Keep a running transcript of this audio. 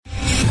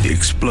The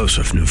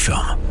explosive new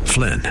film,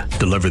 Flynn,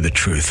 deliver the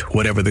truth,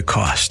 whatever the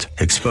cost,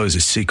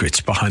 exposes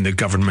secrets behind the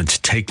government's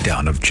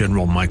takedown of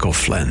General Michael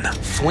Flynn.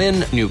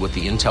 Flynn knew what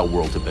the intel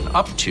world had been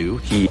up to.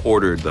 He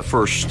ordered the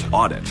first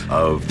audit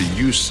of the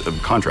use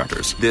of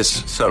contractors.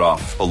 This set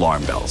off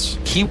alarm bells.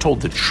 He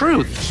told the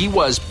truth. He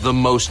was the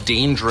most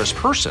dangerous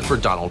person for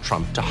Donald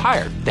Trump to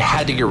hire. They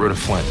had to get rid of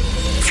Flynn.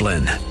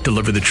 Flynn,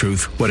 deliver the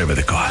truth, whatever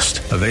the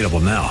cost. Available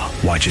now.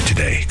 Watch it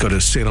today. Go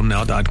to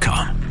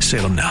salemnow.com.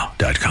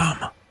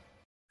 salemnow.com.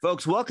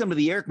 Folks, welcome to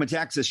the Eric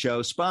Metaxas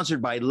Show,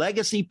 sponsored by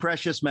Legacy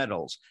Precious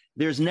Metals.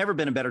 There's never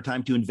been a better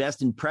time to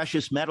invest in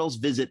precious metals.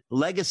 Visit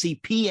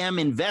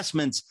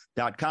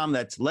LegacyPMInvestments.com.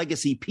 That's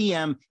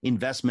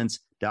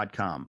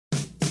LegacyPMInvestments.com.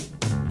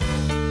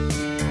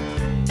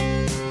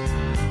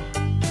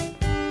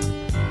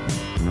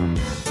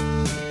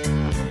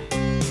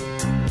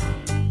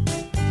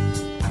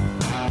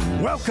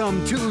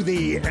 Welcome to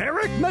the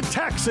Eric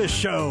Metaxas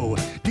Show.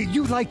 Do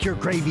you like your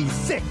gravy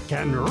thick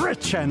and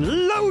rich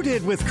and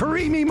loaded with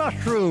creamy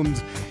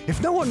mushrooms?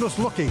 If no one was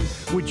looking,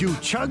 would you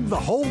chug the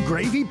whole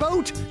gravy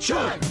boat?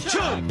 Chug,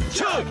 chug,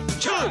 chug,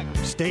 chug.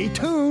 Stay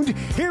tuned.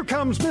 Here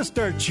comes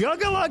Mr.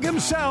 Chug-a-Lug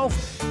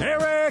himself,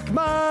 Eric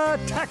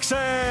Metaxas.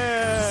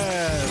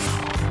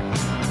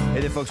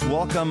 Hey there, folks.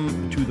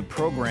 Welcome to the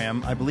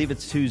program. I believe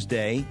it's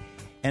Tuesday.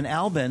 And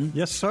Albin.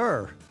 Yes,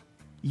 sir.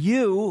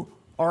 You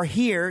are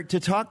here to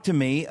talk to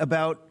me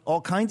about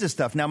all kinds of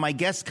stuff. Now, my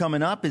guest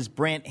coming up is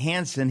Brant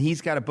Hansen. He's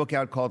got a book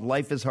out called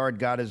Life is Hard,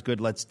 God is Good,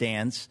 Let's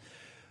Dance.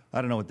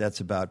 I don't know what that's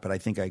about, but I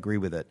think I agree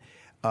with it.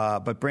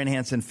 But Brant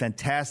Hansen,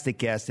 fantastic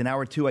guest. In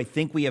hour two, I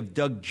think we have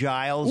Doug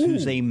Giles,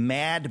 who's a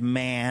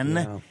madman.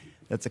 Yeah.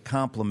 That's a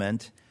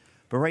compliment.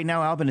 But right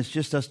now, Albin, it's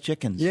just us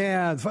chickens.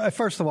 Yeah.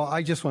 First of all,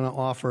 I just want to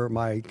offer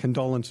my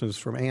condolences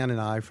from Ann and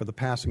I for the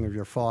passing of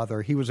your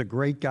father. He was a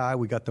great guy.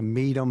 We got to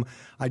meet him.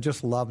 I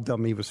just loved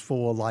him. He was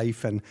full of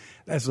life. And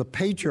as a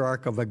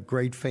patriarch of a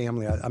great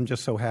family, I'm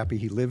just so happy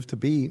he lived to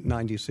be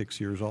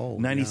 96 years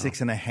old. 96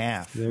 and a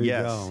half. There you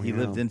go. He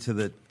lived into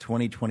the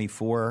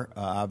 2024,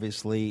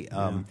 obviously.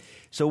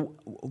 So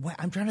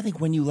I'm trying to think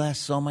when you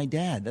last saw my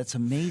dad. That's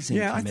amazing.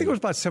 Yeah, I think it was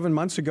about 7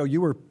 months ago. You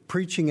were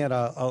preaching at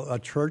a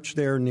church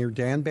there near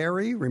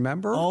Danbury,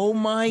 remember? Oh,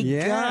 my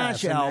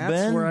gosh, Albin.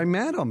 That's where I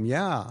met him,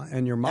 yeah.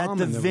 And your mom. At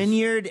the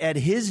vineyard, at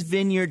his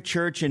vineyard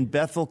church in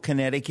Bethel,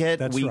 Connecticut.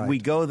 That's right. We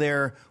go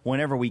there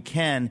whenever we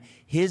can.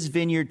 His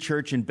vineyard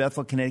church in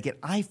Bethel, Connecticut.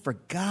 I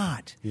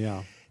forgot.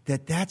 Yeah.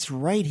 That's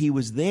right. He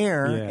was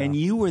there, and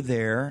you were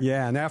there.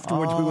 Yeah, and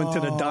afterwards we went to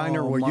the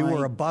diner where you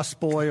were a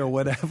busboy or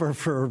whatever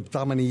for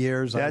how many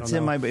years. That's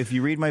in my. If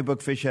you read my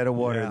book, Fish Out of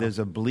Water, there's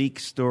a bleak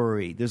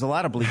story. There's a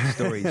lot of bleak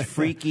stories,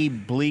 freaky,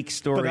 bleak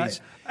stories.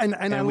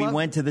 And we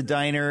went to the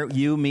diner,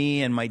 you,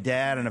 me, and my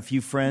dad, and a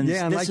few friends.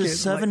 Yeah, and this is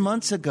 7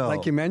 months ago.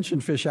 Like you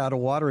mentioned, Fish Out of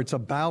Water. It's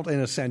about, in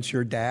a sense,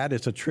 your dad.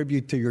 It's a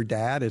tribute to your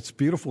dad. It's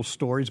beautiful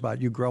stories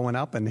about you growing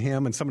up and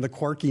him and some of the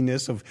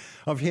quirkiness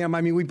of him. I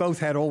mean, we both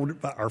had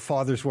our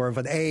fathers were of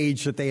an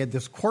age that they had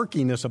this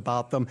quirkiness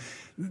about them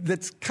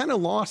that's kind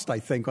of lost, I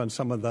think, on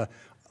some of us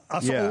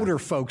older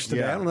folks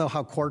today. I don't know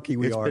how quirky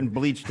we are. It's been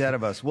bleached out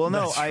of us. Well,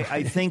 no,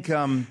 I think...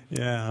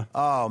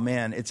 Oh,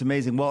 man, it's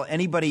amazing. Well,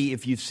 anybody,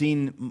 if you've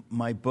seen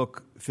my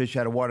book, Fish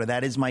Out of Water,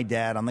 that is my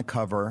dad on the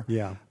cover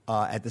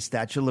at the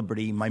Statue of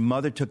Liberty. My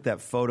mother took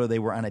that photo. They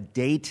were on a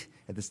date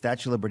at the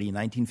Statue of Liberty in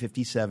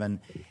 1957,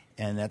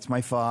 and that's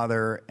my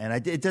father. And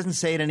it doesn't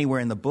say it anywhere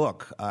in the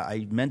book.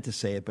 I meant to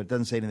say it, but it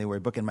doesn't say it anywhere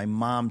in the book. And my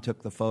mom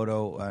took the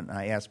photo, and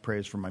I asked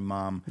prayers for my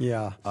mom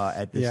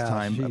at this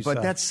time.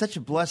 But that's such a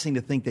blessing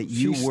to think that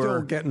she's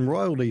still getting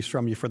royalties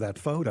from you for that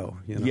photo.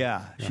 You know?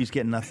 Yeah, she's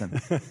getting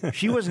nothing.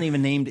 She wasn't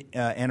even named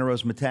Anna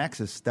Rose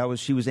Metaxas.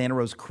 She was Anna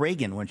Rose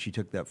Cragen when she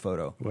took that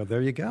photo. Well,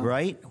 there you go.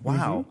 Right?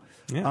 Wow.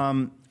 Mm-hmm.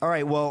 Yeah. All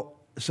right, well,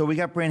 so we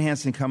got Brant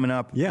Hansen coming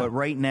up. Yeah. But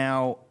right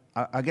now...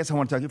 I guess I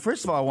want to talk.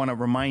 First of all, I want to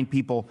remind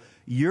people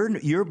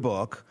your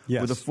book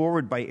with a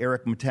foreword by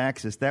Eric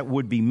Metaxas, that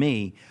would be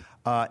me,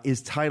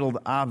 is titled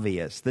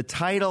Obvious. The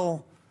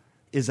title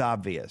is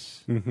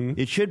obvious. Mm-hmm.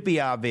 It should be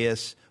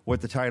obvious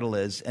what the title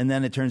is, and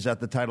then it turns out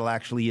the title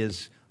actually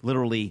is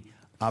literally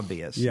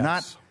obvious.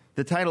 Yes.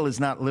 The title is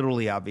not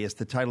literally obvious.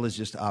 The title is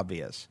just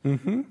obvious.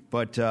 Mm-hmm.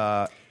 But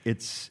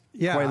it's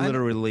quite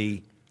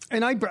literally...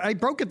 And I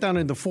broke it down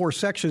into 4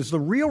 sections. The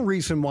real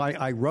reason why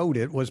I wrote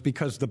it was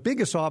because the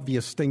biggest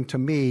obvious thing to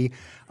me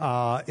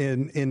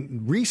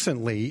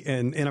recently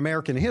in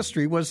American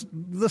history was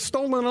the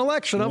stolen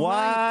election of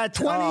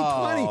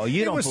 2020. Oh,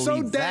 you don't was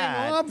believe so that.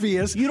 damn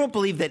obvious. You don't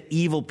believe that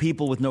evil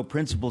people with no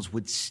principles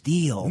would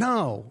steal.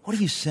 No. What are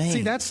you saying?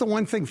 See, that's the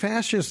one thing.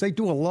 Fascists, they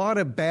do a lot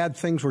of bad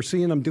things. We're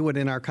seeing them do it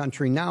in our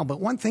country now. But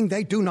one thing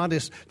they do not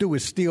do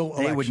is steal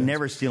elections. They would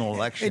never steal an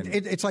election.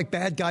 It's like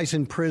bad guys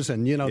in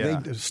prison. You know,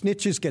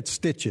 snitches just get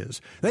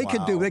stitches. They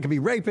could be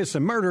rapists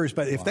and murderers,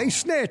 but if they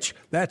snitch,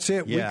 that's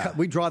it. Yeah.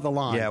 We draw the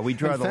line. Yeah, we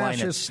draw the line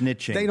at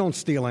snitching. They don't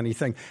steal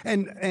anything.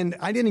 And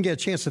I didn't get a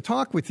chance to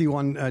talk with you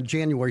on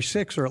January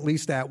 6th, or at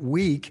least that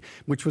week,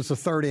 which was the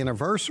 3rd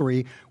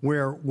anniversary,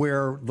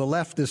 where the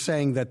left is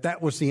saying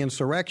that was the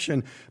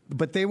insurrection.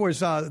 But there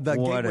was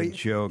what a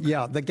joke.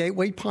 Yeah, the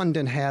Gateway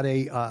Pundit had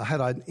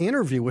an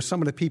interview with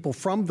some of the people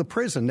from the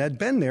prison that had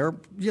been there,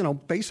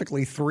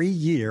 basically 3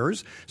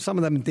 years. Some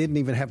of them didn't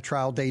even have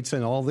trial dates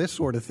and all this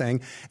sort of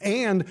thing.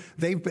 And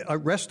they've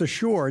rest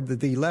assured that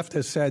the left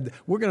has said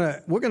we're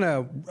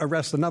gonna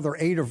arrest another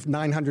 800 or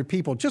 900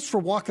 people just for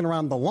walking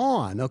around the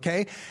lawn.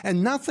 Okay,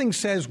 and nothing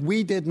says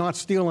we did not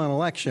steal an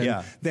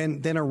election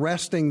than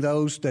arresting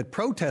those that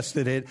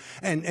protested it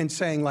and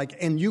saying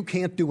and you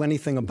can't do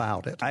anything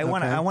about it. I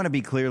want to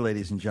be clear,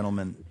 ladies and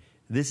gentlemen.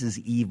 This is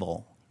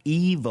evil.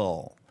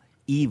 Evil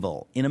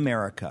in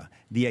America.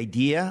 The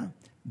idea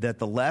that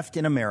the left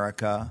in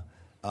America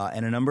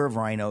and a number of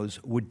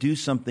rhinos would do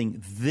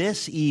something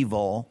this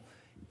evil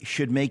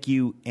should make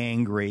you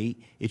angry.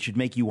 It should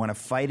make you want to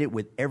fight it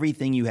with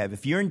everything you have.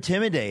 If you're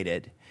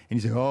intimidated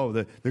and you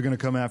say, they're going to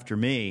come after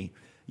me,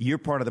 you're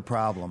part of the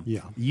problem.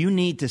 Yeah. You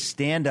need to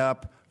stand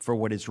up for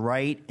what is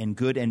right and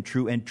good and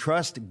true and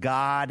trust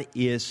God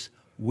is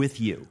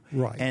with you.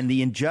 Right. And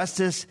the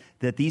injustice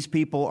that these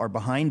people are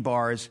behind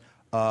bars,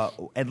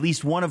 at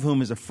least one of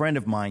whom is a friend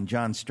of mine,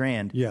 John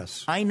Strand.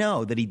 Yes. I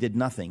know that he did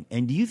nothing.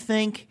 And do you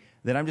think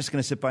that I'm just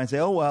going to sit by and say,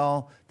 oh,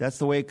 well, that's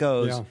the way it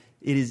goes? Yeah.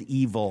 It is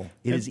evil.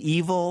 It is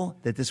evil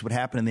that this would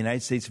happen in the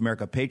United States of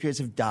America. Patriots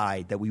have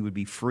died, that we would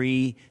be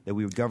free, that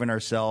we would govern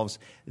ourselves.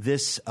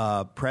 This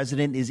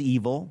president is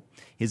evil.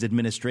 His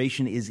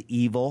administration is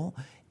evil.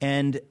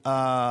 And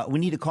we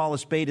need to call a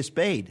spade a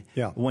spade.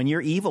 Yeah. When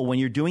you're evil, when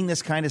you're doing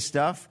this kind of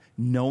stuff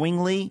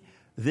knowingly,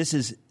 this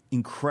is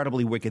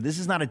incredibly wicked. This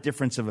is not a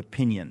difference of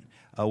opinion,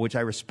 which I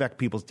respect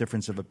people's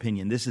difference of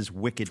opinion. This is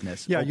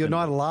wickedness. Yeah, you're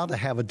not allowed to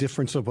have a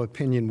difference of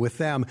opinion with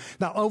them.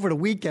 Now, over the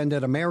weekend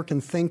at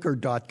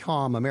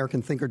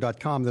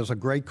AmericanThinker.com, there's a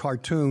great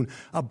cartoon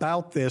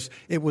about this.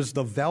 It was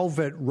the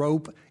Velvet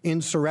Rope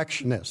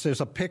Insurrectionists.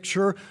 There's a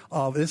picture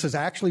of, this is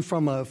actually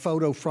from a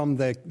photo from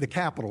the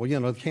Capitol.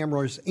 The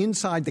camera is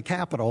inside the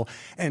Capitol,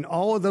 and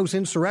all of those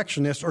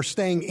insurrectionists are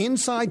staying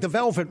inside the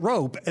velvet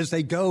rope as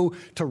they go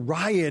to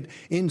riot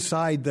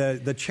inside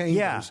the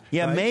chambers.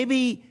 Yeah, right?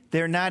 Maybe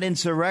they're not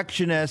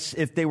insurrectionists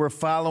if they were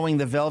following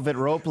the velvet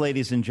rope,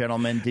 ladies and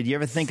gentlemen. Did you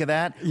ever think of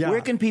that? Yeah.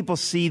 Where can people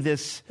see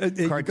this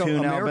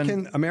cartoon,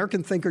 Alvin?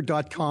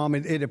 AmericanThinker.com.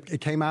 It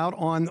came out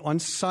on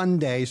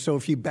Sunday, so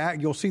if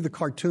you'll see the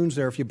cartoons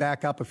there. If you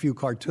back up a few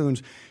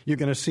cartoons, you're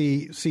going to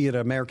see it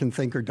at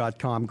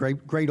AmericanThinker.com.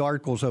 Great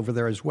articles over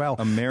there as well.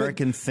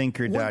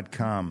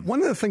 AmericanThinker.com.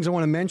 One of the things I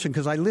want to mention,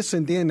 because I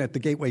listened in at the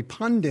Gateway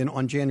Pundit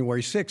on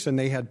January 6th, and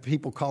they had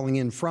people calling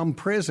in from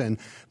prison.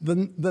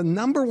 The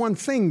number one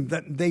thing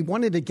that they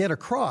wanted to get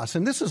across,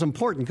 and this is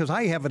important because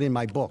I have it in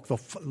my book. The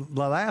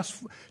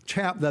last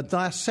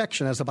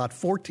section has about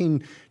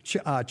 14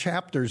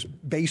 chapters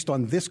based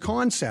on this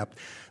concept.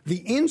 The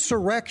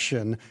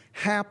insurrection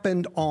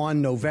happened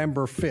on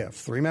November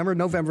 5th. Remember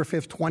November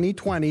 5th,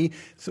 2020,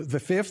 so the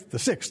 5th, the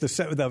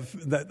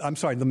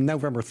 6th, the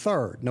November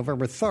 3rd.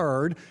 November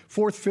 3rd,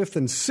 4th, 5th,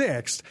 and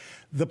 6th.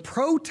 The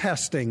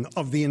protesting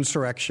of the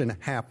insurrection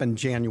happened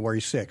January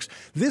 6th.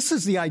 This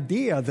is the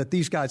idea that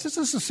these guys, this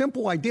is a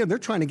simple idea they're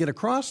trying to get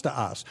across to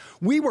us.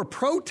 We were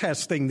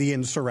protesting the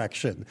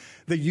insurrection,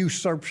 the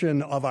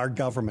usurpation of our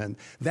government.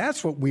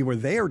 That's what we were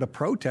there to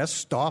protest,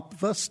 stop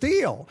the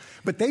steal.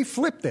 But they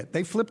flipped it.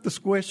 They flipped the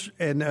squish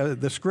and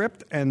the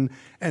script, and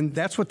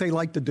that's what they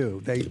like to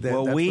do. That's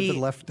what the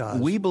left does.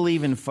 We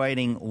believe in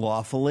fighting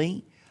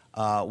lawfully.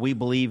 We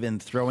believe in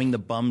throwing the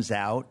bums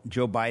out.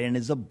 Joe Biden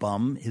is a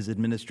bum. His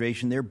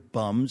administration, they're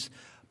bums.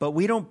 But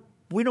we don't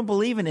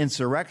believe in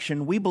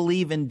insurrection. We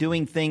believe in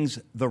doing things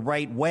the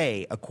right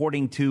way,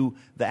 according to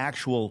the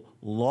actual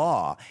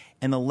law.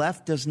 And the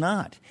left does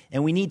not.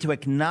 And we need to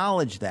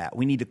acknowledge that.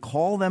 We need to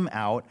call them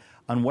out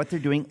on what they're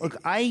doing. Look,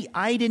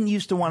 I didn't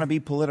used to want to be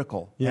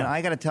political. Yeah. And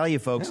I got to tell you,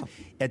 folks,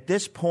 at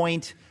this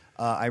point,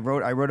 I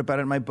wrote about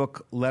it in my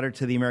book, Letter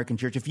to the American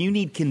Church. If you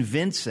need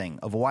convincing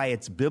of why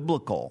it's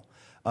biblical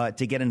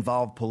to get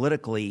involved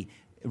politically,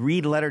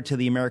 read Letter to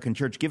the American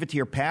Church. Give it to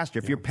your pastor.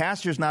 If your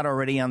pastor's not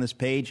already on this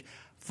page,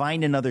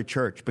 find another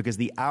church, because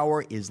the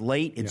hour is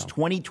late. It's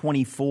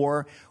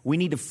 2024. We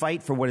need to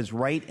fight for what is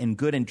right and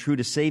good and true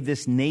to save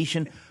this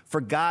nation for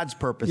God's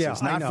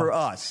purposes, not for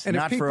us. And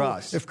for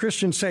us. If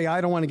Christians say,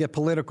 I don't want to get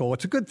political,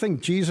 it's a good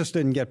thing Jesus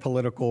didn't get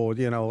political,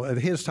 at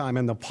his time,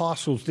 and the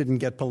apostles didn't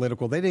get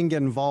political. They didn't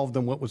get involved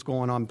in what was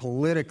going on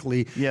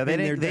politically. Yeah, they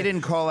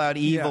didn't call out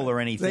evil or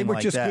anything like that. They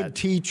were just good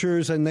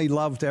teachers, and they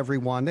loved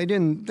everyone. They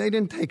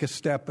didn't take a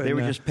step. They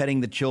were just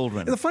petting the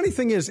children. The funny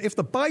thing is, if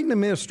the Biden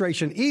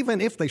administration,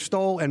 even if they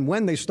stole stole and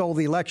when they stole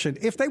the election,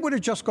 if they would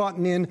have just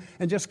gotten in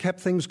and just kept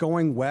things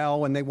going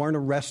well and they weren't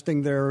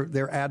arresting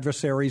their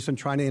adversaries and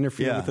trying to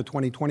interfere with the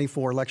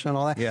 2024 election and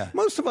all that,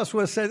 most of us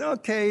would have said,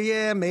 okay,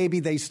 yeah, maybe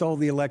they stole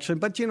the election,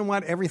 but you know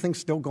what? Everything's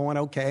still going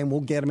okay, and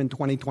we'll get them in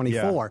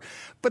 2024.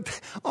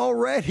 But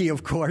already,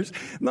 of course,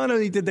 not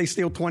only did they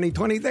steal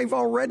 2020, they've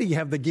already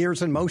have the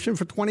gears in motion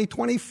for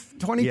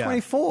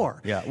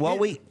 2024. Well,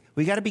 we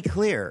got to be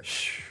clear.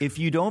 If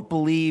you don't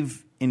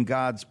believe in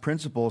God's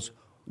principles,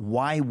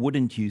 why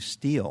wouldn't you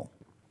steal?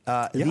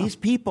 These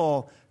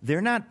people,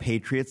 they're not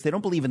patriots. They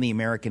don't believe in the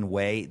American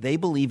way. They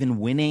believe in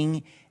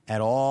winning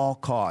at all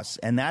costs.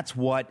 And that's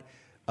what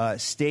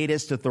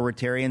statist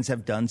authoritarians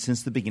have done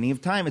since the beginning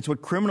of time. It's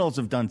what criminals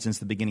have done since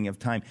the beginning of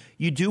time.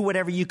 You do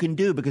whatever you can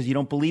do because you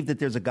don't believe that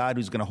there's a God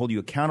who's going to hold you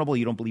accountable.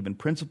 You don't believe in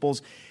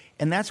principles.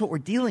 And that's what we're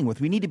dealing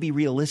with. We need to be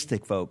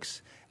realistic,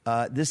 folks.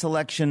 This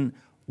election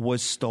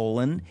was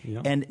stolen,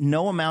 and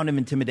no amount of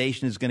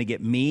intimidation is going to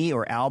get me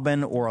or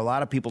Albin or a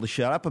lot of people to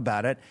shut up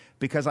about it,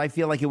 because I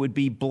feel like it would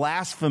be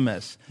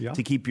blasphemous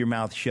to keep your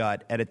mouth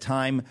shut at a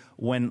time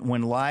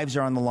when lives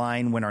are on the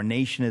line, when our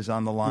nation is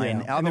on the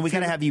line. Albin, we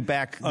got to have you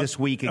back this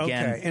week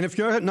again. Okay, and if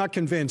you're not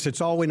convinced,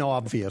 it's always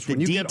obvious. The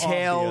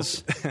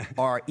details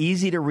are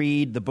easy to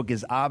read. The book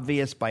is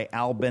Obvious by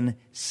Albin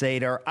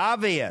Seder.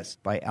 Obvious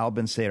by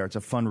Albin Seder. It's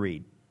a fun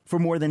read. For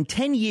more than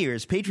 10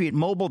 years, Patriot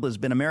Mobile has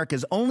been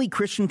America's only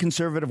Christian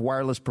conservative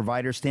wireless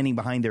provider, standing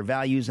behind their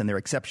values and their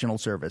exceptional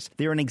service.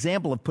 They're an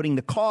example of putting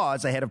the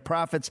cause ahead of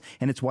profits,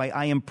 and it's why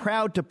I am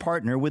proud to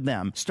partner with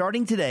them.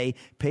 Starting today,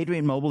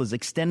 Patriot Mobile is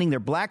extending their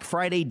Black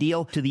Friday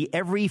deal to the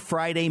Every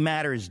Friday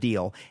Matters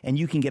deal, and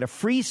you can get a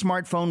free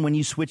smartphone when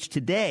you switch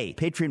today.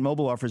 Patriot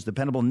Mobile offers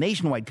dependable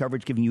nationwide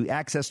coverage, giving you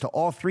access to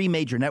all three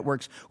major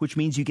networks, which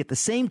means you get the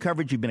same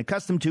coverage you've been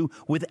accustomed to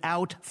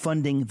without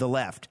funding the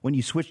left. When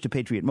you switch to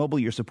Patriot Mobile,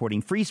 you're supporting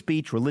free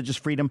speech, religious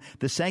freedom,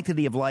 the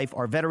sanctity of life,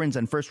 our veterans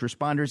and first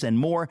responders, and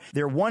more.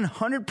 Their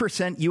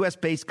 100%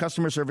 U.S.-based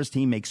customer service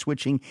team makes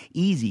switching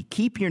easy.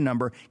 Keep your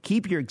number,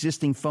 keep your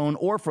existing phone,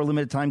 or for a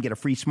limited time, get a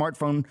free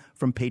smartphone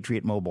from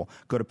Patriot Mobile.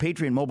 Go to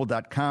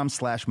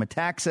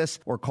patriotmobile.com/Metaxas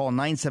or call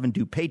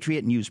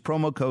 972-PATRIOT and use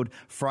promo code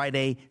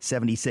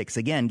Friday76.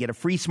 Again, get a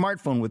free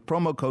smartphone with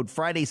promo code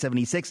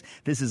Friday76.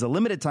 This is a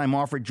limited time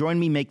offer. Join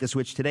me, make the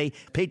switch today.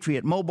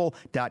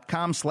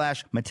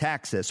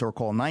 patriotmobile.com/Metaxas or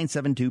call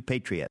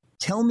 972-PATRIOT.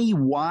 Tell me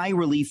why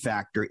Relief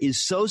Factor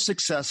is so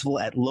successful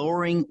at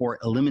lowering or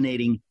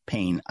eliminating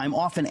pain. I'm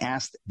often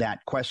asked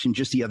that question.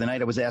 Just the other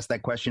night, I was asked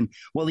that question.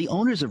 Well, the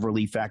owners of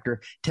Relief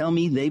Factor tell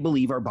me they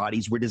believe our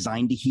bodies were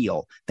designed to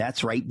heal.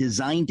 That's right,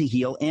 designed to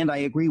heal, and I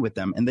agree with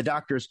them. And the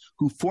doctors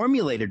who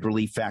formulated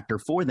Relief Factor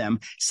for them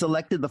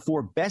selected the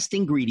 4 best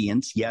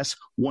ingredients, yes,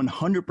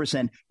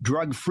 100%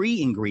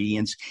 drug-free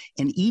ingredients,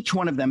 and each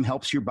one of them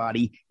helps your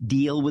body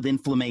deal with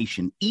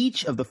inflammation.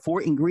 Each of the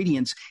 4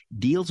 ingredients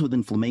deals with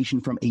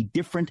inflammation from a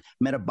different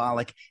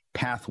metabolic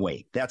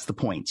pathway. That's the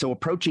point. So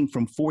approaching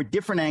from 4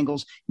 different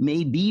angles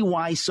may be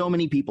why so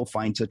many people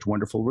find such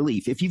wonderful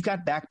relief. If you've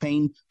got back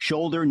pain,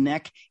 shoulder,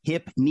 neck,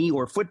 hip, knee,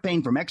 or foot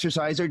pain from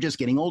exercise or just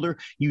getting older,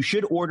 you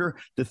should order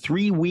the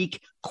 3-week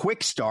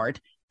quick start,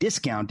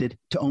 discounted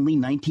to only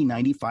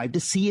 $19.95 to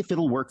see if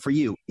it'll work for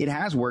you. It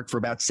has worked for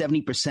about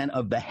 70%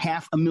 of the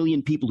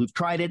 500,000 people who've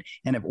tried it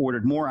and have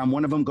ordered more. I'm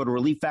one of them. Go to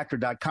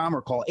relieffactor.com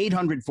or call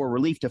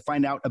 800-4RELIEF to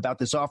find out about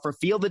this offer.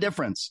 Feel the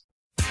difference.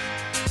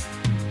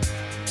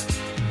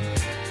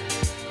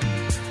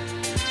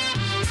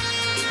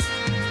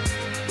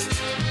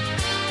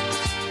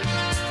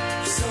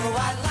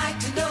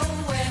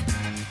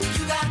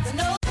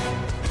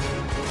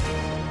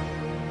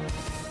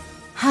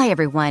 Hi,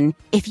 everyone.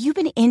 If you've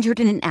been injured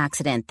in an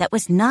accident that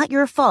was not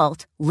your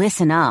fault,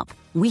 listen up.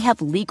 We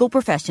have legal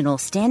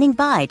professionals standing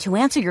by to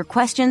answer your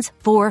questions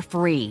for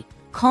free.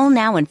 Call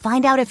now and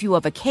find out if you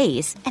have a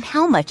case and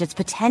how much it's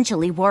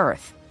potentially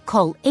worth.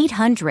 Call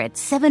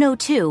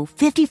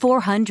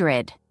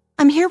 800-702-5400.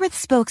 I'm here with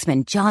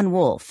spokesman John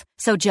Wolf.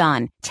 So,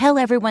 John, tell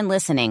everyone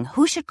listening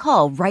who should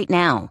call right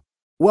now.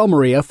 Well,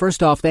 Maria,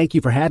 first off, thank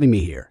you for having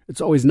me here.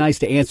 It's always nice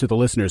to answer the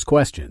listeners'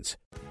 questions.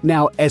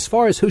 Now, as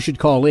far as who should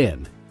call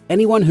in,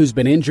 anyone who's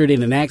been injured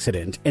in an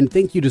accident and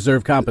think you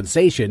deserve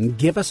compensation,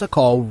 give us a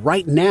call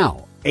right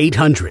now.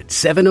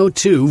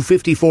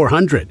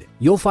 800-702-5400.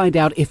 You'll find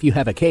out if you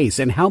have a case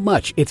and how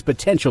much it's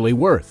potentially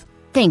worth.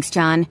 Thanks,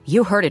 John.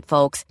 You heard it,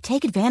 folks.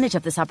 Take advantage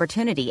of this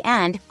opportunity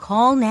and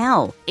call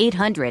now.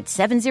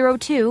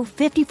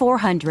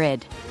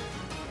 800-702-5400.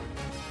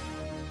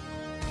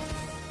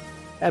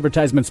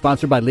 Advertisement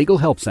sponsored by Legal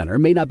Help Center.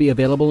 May not be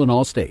available in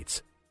all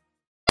states.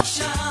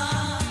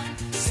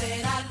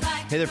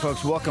 Hey there,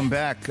 folks. Welcome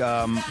back.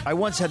 I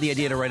once had the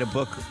idea to write a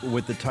book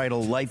with the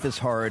title, Life is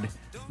Hard,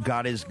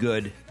 God is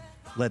Good,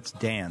 Let's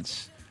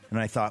Dance. And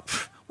I thought,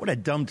 what a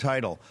dumb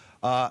title.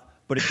 But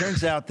it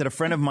turns out that a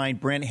friend of mine,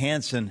 Brant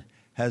Hansen,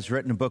 has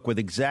written a book with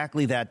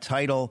exactly that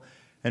title.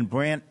 And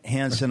Brant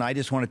Hansen, I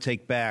just want to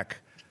take back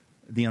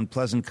the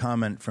unpleasant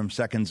comment from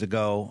seconds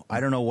ago. I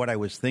don't know what I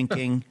was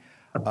thinking.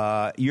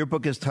 Your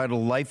book is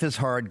titled Life is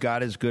Hard,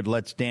 God is Good,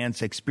 Let's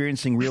Dance,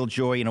 Experiencing Real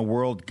Joy in a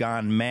World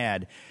Gone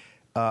Mad.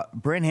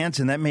 Brant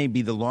Hansen, that may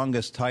be the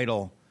longest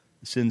title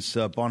since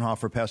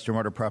Bonhoeffer, Pastor,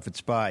 Martyr, Prophet,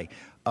 Spy.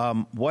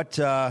 What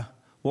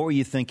were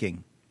you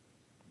thinking?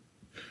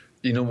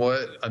 You know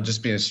what? I'm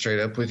just being straight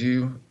up with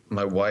you.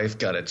 My wife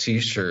got a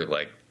T-shirt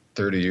like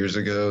 30 years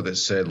ago that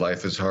said,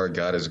 Life is hard,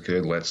 God is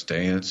good, let's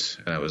dance.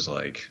 And I was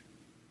like,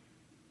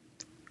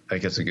 I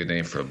guess a good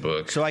name for a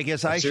book. So I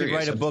guess I should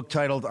write a book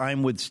titled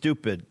I'm with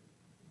Stupid.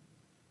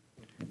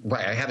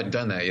 Right. I haven't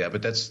done that yet,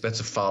 but that's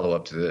a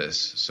follow-up to this.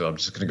 So I'm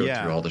just going to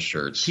go through all the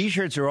shirts.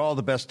 T-shirts are all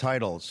the best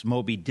titles.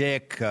 Moby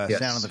Dick, Sound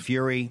of the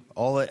Fury,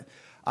 all it.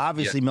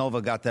 Obviously,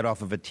 Melville got that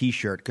off of a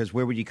T-shirt, because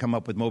where would you come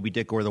up with Moby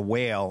Dick or the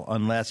Whale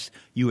unless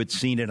you had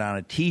seen it on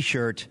a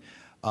T-shirt?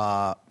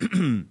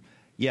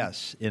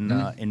 Yes,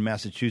 in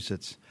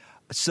Massachusetts.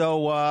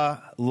 So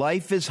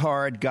life is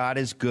hard, God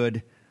is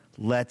good.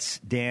 Let's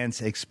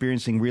dance,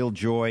 experiencing real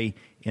joy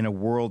in a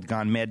world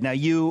gone mad. Now,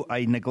 you,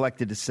 I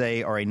neglected to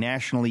say, are a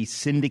nationally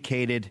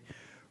syndicated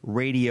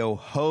radio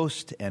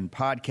host and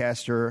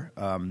podcaster.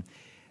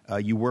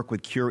 You work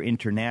with Cure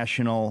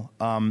International.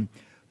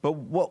 But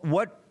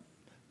what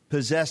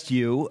possessed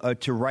you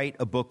to write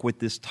a book with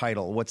this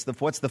title? What's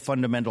the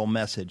fundamental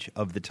message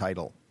of the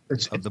title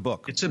of the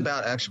book? It's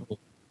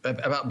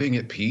about being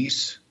at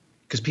peace,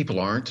 because people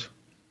aren't.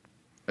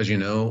 As you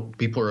know,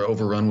 people are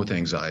overrun with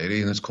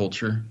anxiety in this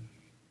culture,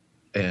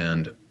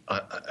 and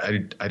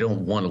I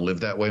don't want to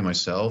live that way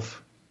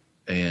myself,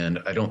 and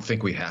I don't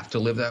think we have to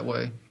live that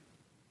way.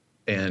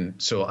 And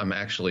so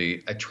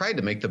I tried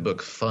to make the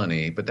book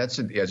funny, but that's,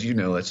 as you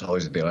know, that's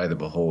always the eye of the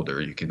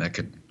beholder.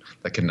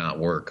 That cannot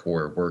work,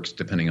 or it works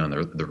depending on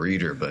the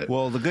reader. But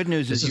well, the good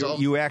news is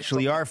you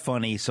actually are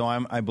funny, so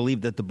I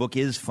believe that the book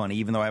is funny,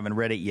 even though I haven't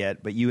read it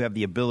yet. But you have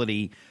the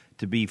ability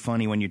to be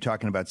funny when you're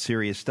talking about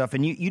serious stuff.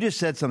 And you just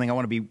said something I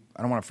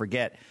don't want to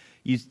forget.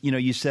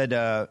 You said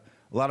a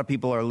lot of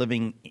people are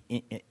living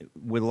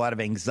with a lot of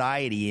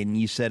anxiety, and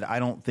you said, I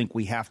don't think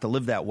we have to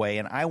live that way.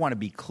 And I want to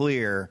be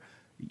clear.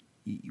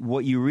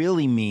 What you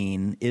really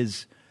mean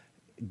is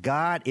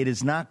it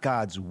is not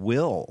God's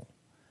will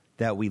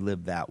that we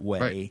live that way.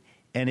 Right.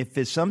 And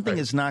if something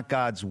is not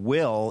God's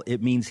will,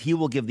 it means he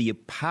will give the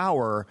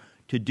power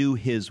to do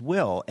his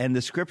will. And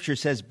the scripture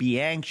says,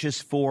 be anxious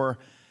for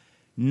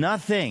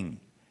nothing,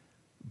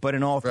 but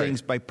in all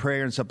things by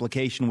prayer and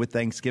supplication with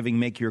thanksgiving,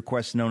 make your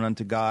requests known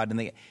unto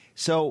God.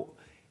 So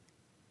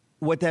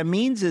what that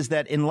means is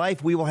that in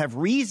life we will have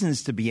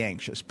reasons to be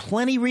anxious,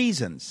 plenty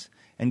reasons.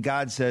 And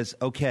God says,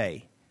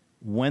 okay,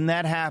 when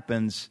that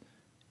happens,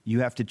 you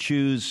have to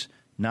choose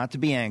not to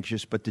be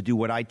anxious, but to do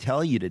what I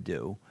tell you to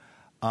do.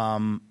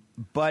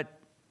 But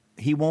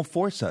he won't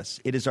force us.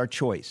 It is our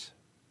choice.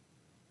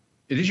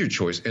 It is your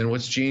choice. And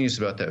what's genius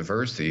about that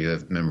verse that you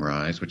have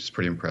memorized, which is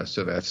pretty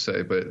impressive, I have to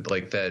say, but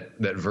like that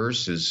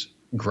verse is,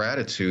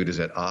 gratitude is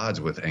at odds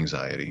with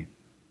anxiety.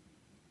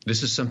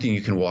 This is something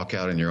you can walk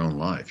out in your own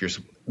life.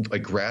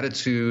 Like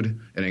gratitude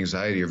and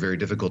anxiety are very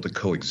difficult to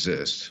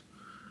coexist.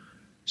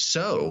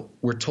 So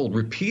we're told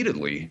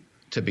repeatedly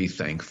to be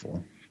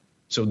thankful.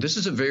 So this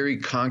is a very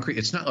concrete,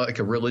 it's not like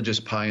a religious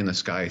pie in the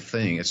sky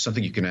thing. It's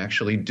something you can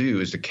actually do,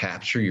 is to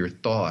capture your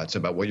thoughts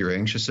about what you're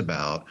anxious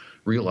about,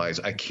 realize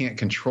I can't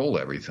control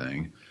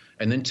everything,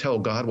 and then tell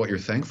God what you're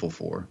thankful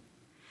for,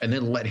 and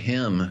then let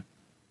him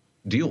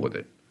deal with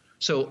it.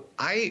 So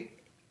I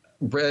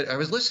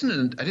was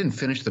listening, I didn't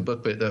finish the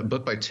book, but a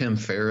book by Tim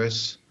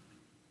Ferriss,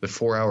 The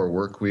 4-Hour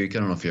Work Week. I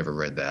don't know if you ever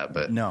read that,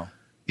 but no.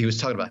 He was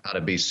talking about how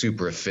to be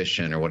super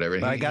efficient or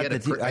whatever. I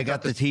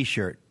got the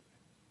T-shirt.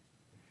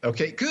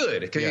 Okay,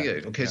 good. Okay,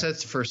 good. Okay, so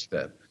that's the first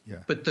step. Yeah.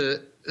 But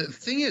the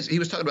thing is, he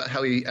was talking about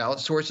how he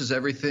outsources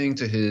everything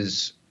to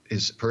his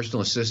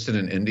personal assistant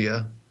in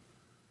India,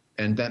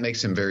 and that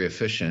makes him very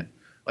efficient.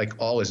 Like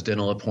all his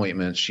dental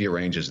appointments, she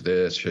arranges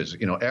this,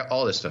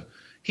 all this stuff.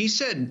 He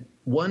said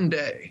one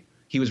day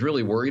he was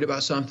really worried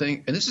about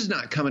something, and this is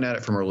not coming at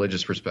it from a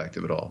religious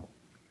perspective at all.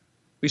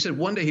 He said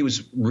one day he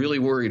was really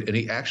worried, and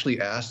he actually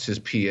asked his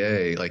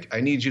PA, like, I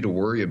need you to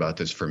worry about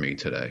this for me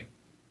today.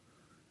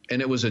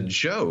 And it was a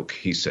joke,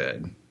 he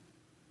said.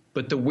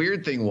 But the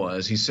weird thing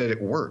was, he said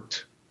it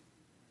worked.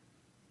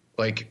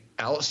 Like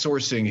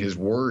outsourcing his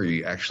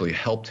worry actually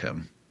helped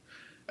him.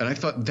 And I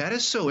thought that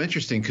is so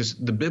interesting, because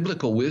the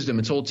biblical wisdom,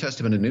 it's Old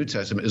Testament and New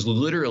Testament, is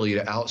literally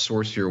to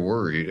outsource your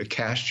worry, to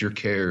cast your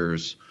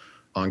cares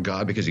on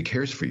God because he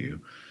cares for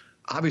you.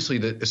 Obviously,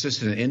 the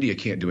assistant in India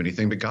can't do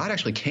anything, but God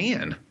actually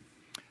can.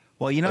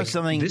 Well,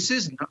 something. This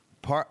is not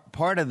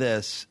part of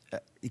this,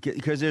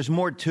 because there's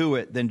more to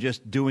it than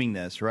just doing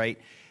this, right?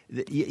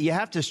 You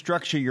have to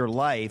structure your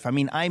life. I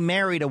mean, I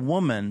married a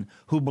woman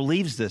who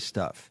believes this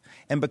stuff.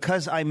 And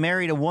because I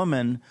married a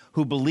woman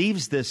who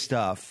believes this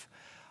stuff,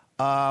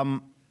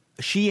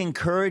 she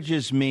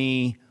encourages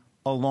me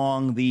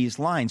along these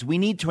lines. We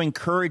need to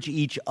encourage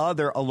each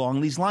other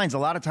along these lines. A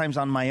lot of times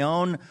on my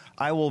own,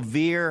 I will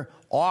veer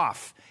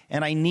off.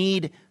 And I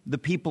need the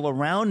people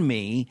around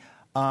me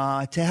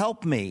to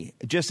help me,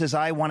 just as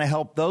I want to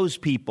help those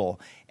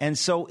people. And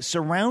so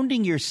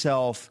surrounding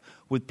yourself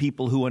with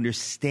people who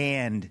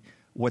understand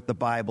what the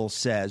Bible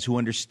says, who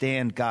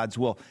understand God's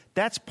will.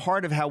 That's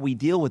part of how we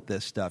deal with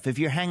this stuff. If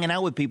you're hanging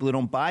out with people who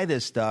don't buy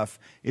this stuff,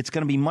 it's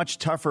going to be much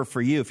tougher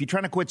for you. If you're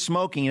trying to quit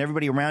smoking and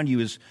everybody around you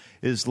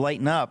is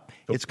lighting up,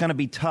 it's going to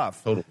be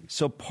tough. Totally.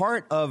 So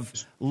part of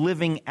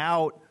living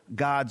out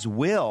God's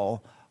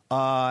will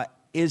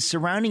is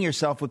surrounding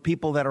yourself with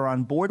people that are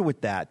on board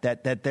with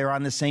that they're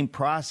on the same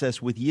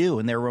process with you,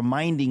 and they're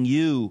reminding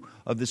you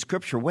of the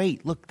Scripture.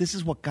 Wait, look, this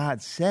is what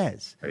God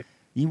says. Right.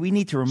 We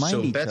need to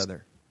remind each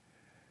other.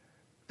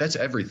 That's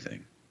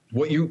everything.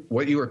 What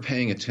you are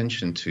paying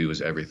attention to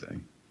is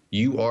everything.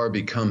 You are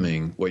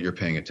becoming what you're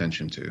paying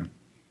attention to.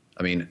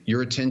 I mean,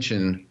 your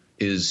attention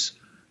is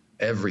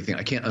everything.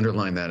 I can't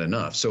underline that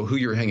enough. So who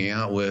you're hanging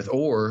out with,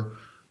 or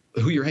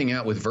who you're hanging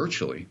out with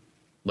virtually,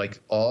 like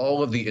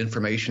all of the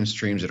information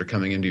streams that are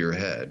coming into your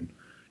head,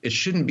 it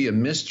shouldn't be a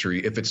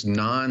mystery if it's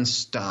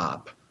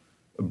nonstop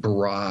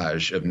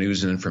barrage of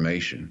news and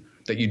information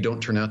that you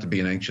don't turn out to be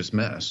an anxious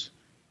mess.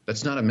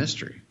 That's not a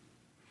mystery.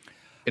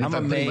 And I'm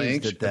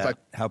amazed at that,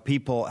 how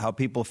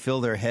people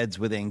fill their heads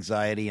with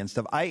anxiety and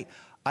stuff. I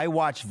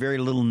watch very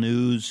little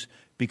news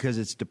because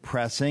it's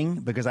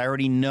depressing, because I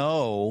already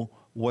know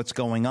what's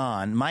going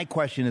on. My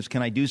question is,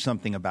 can I do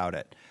something about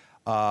it?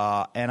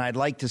 And I'd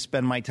like to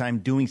spend my time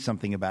doing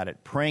something about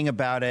it, praying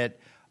about it,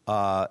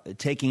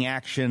 taking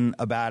action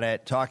about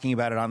it, talking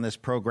about it on this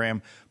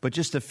program. But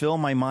just to fill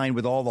my mind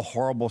with all the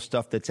horrible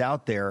stuff that's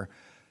out there.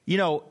 You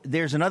know,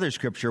 there's another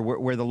scripture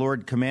where the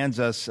Lord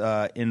commands us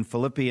in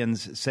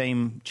Philippians,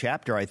 same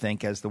chapter, I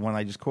think, as the one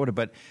I just quoted,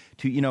 but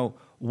to,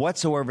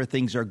 whatsoever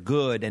things are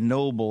good and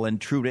noble and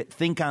true, to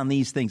think on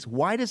these things.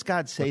 Why does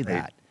God say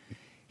that?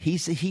 He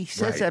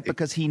says that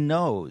because he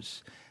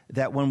knows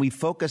that when we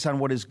focus on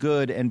what is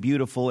good and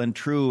beautiful and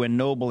true and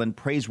noble and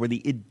praiseworthy,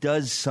 it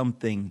does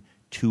something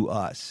to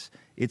us.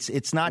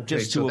 It's not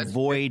just to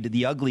avoid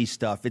the ugly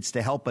stuff. It's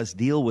to help us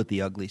deal with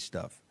the ugly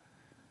stuff.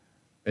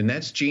 And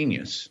that's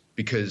genius,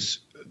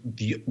 because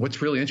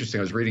what's really interesting,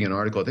 I was reading an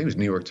article, I think it was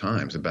New York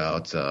Times,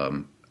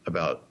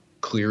 about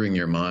clearing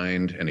your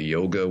mind in a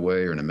yoga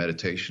way or in a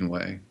meditation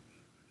way.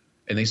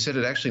 And they said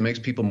it actually makes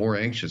people more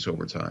anxious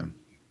over time.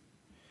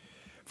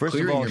 First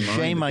of all,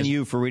 shame on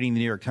you for reading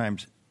the New York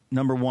Times.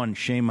 Number one,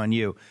 shame on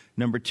you.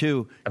 Number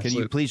two, can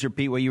you please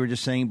repeat what you were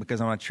just saying, because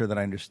I'm not sure that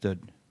I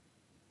understood.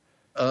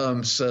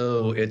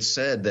 So it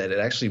said that it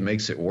actually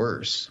makes it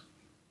worse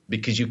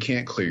because you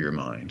can't clear your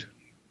mind.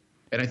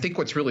 And I think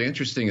what's really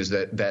interesting is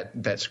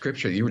that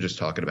scripture that you were just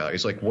talking about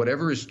is like,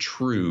 whatever is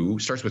true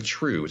starts with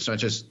true. It's not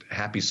just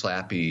happy,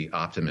 slappy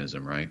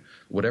optimism, right?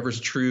 Whatever's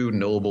true,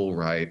 noble,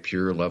 right,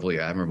 pure, lovely,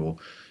 admirable.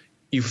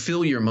 You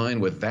fill your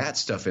mind with that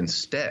stuff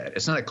instead.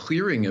 It's not a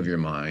clearing of your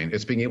mind.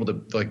 It's being able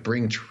to like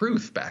bring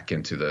truth back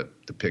into the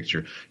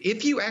picture.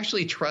 If you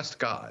actually trust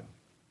God,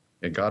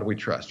 and God we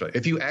trust, right?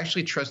 If you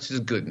actually trust his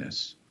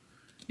goodness,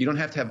 you don't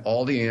have to have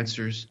all the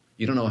answers.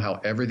 You don't know how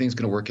everything's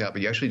going to work out,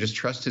 but you actually just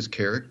trust his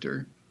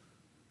character.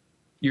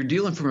 You're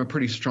dealing from a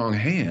pretty strong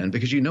hand,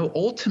 because you know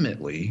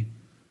ultimately,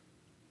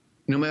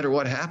 no matter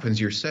what happens,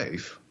 you're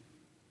safe.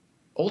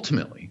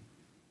 Ultimately.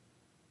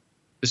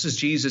 This is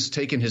Jesus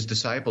taking his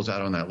disciples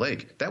out on that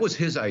lake. That was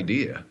his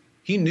idea.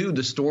 He knew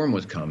the storm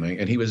was coming,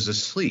 and he was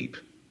asleep.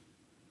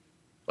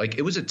 Like,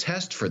 it was a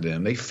test for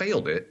them. They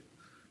failed it.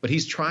 But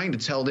he's trying to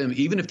tell them,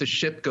 even if the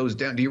ship goes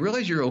down, do you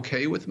realize you're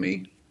okay with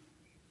me?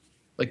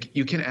 Like,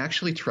 you can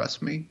actually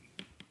trust me?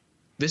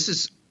 This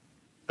is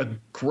a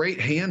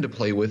great hand to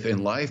play with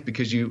in life,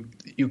 because you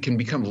can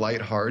become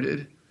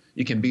lighthearted.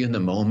 You can be in the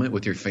moment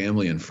with your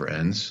family and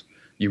friends.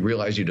 You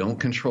realize you don't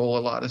control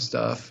a lot of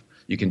stuff.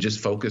 You can just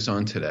focus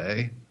on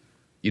today.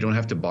 You don't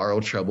have to borrow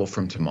trouble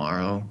from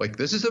tomorrow. Like,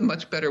 this is a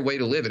much better way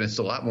to live, and it's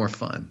a lot more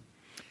fun.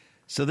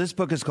 So this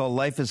book is called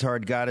Life is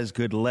Hard, God is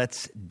Good,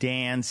 Let's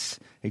Dance,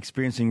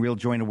 Experiencing Real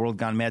Joy in a World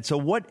Gone Mad. So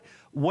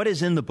what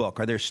is in the book?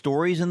 Are there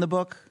stories in the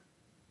book?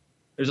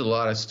 There's a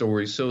lot of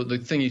stories. So the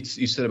thing you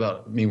said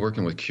about me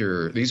working with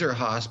Cure, these are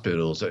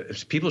hospitals.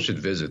 People should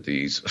visit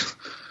these.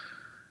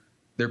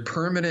 They're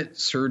permanent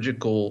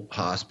surgical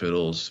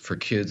hospitals for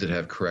kids that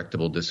have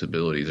correctable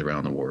disabilities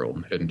around the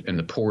world, in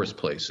the poorest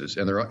places.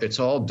 And it's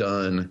all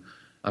done,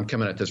 I'm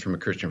coming at this from a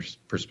Christian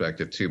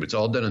perspective too, but it's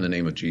all done in the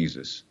name of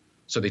Jesus.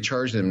 So they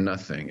charge them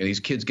nothing. And these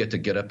kids get to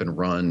get up and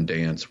run,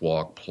 dance,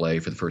 walk, play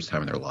for the first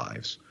time in their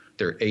lives.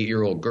 They're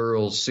 8-year-old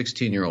girls,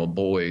 16-year-old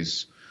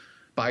boys,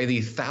 by the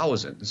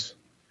thousands.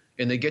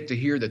 And they get to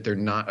hear that they're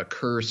not a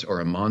curse or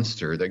a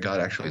monster, that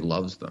God actually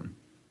loves them.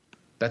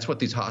 That's what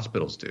these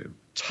hospitals do.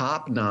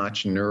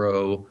 Top-notch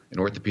neuro and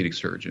orthopedic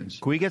surgeons.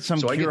 Can we get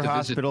some Cure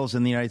hospitals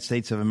in the United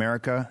States of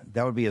America?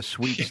 That would be a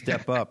sweet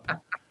step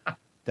up.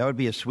 That would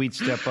be a sweet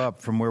step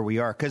up from where we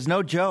are. Because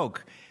no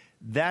joke,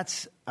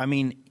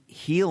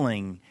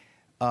 healing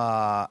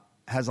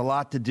has a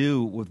lot to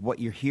do with what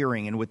you're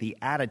hearing and with the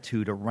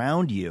attitude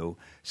around you.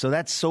 So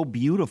that's so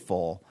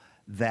beautiful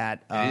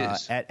that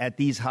at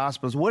these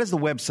hospitals. What is the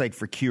website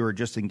for Cure?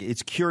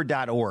 It's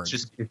cure.org.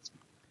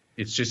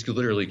 It's just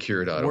literally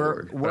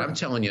cure.org. But I'm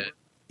telling you,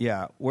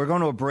 Yeah, we're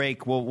going to a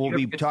break. We'll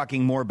be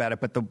talking more about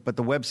it, but the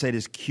website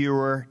is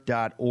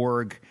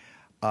cure.org.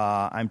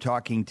 I'm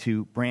talking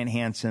to Brant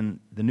Hansen.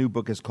 The new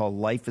book is called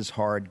Life is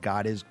Hard,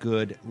 God is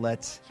Good.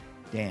 Let's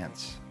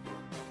dance.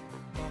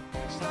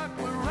 It's like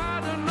we're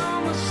riding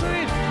on the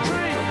same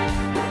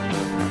train.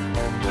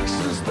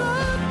 This is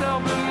the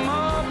double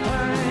more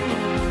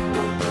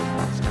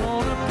pain. It's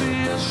gonna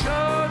be a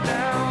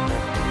showdown.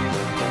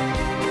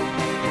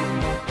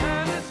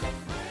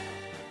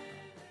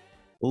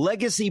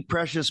 Legacy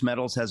Precious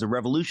Metals has a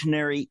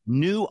revolutionary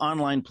new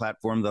online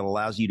platform that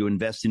allows you to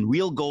invest in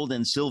real gold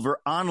and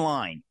silver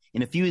online.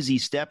 In a few easy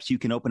steps, you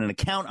can open an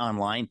account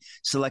online,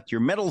 select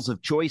your metals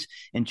of choice,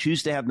 and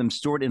choose to have them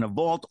stored in a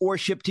vault or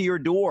shipped to your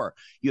door.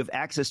 You have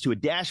access to a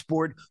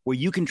dashboard where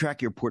you can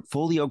track your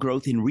portfolio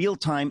growth in real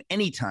time,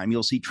 anytime.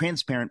 You'll see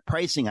transparent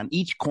pricing on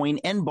each coin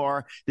and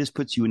bar. This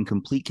puts you in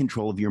complete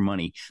control of your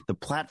money. The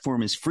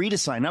platform is free to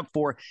sign up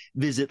for.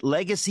 Visit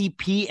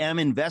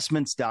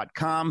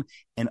legacypminvestments.com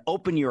and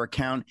open your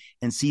account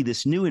and see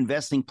this new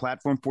investing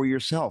platform for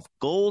yourself.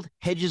 Gold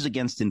hedges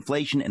against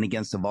inflation and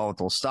against a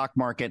volatile stock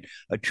market.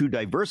 A true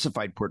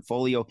diversified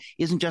portfolio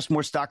isn't just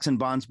more stocks and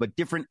bonds, but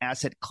different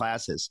asset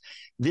classes.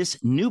 This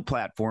new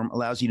platform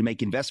allows you to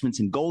make investments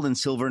in gold and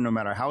silver, no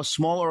matter how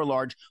small or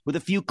large, with a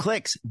few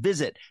clicks.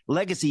 Visit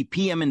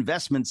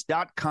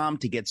legacypminvestments.com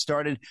to get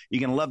started.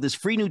 You're going to love this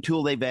free new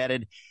tool they've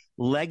added,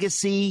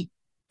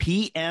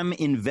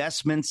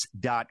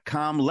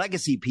 legacypminvestments.com,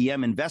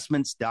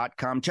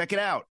 legacypminvestments.com. Check it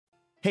out.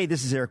 Hey,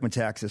 this is Eric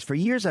Metaxas. For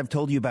years, I've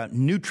told you about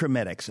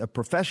Nutramedix, a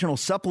professional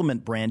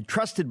supplement brand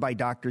trusted by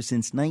doctors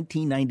since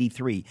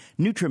 1993.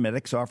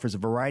 Nutramedix offers a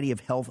variety of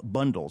health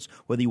bundles.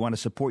 Whether you want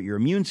to support your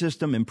immune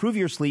system, improve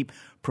your sleep,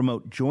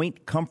 promote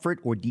joint comfort,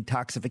 or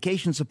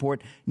detoxification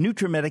support,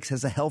 Nutramedix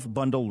has a health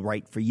bundle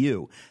right for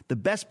you. The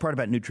best part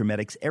about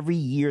Nutramedix, every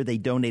year they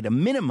donate a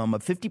minimum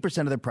of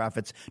 50% of their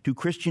profits to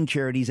Christian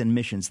charities and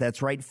missions.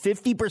 That's right,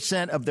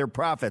 50% of their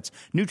profits.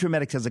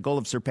 Nutramedix has a goal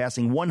of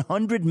surpassing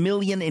 $100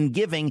 million in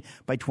giving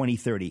by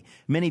 2030.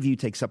 Many of you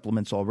take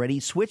supplements already.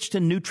 Switch to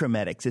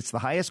Nutramedix. It's the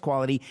highest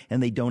quality,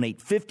 and they donate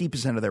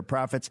 50% of their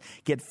profits.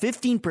 Get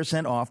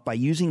 15% off by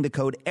using the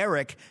code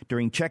ERIC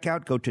during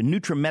checkout. Go to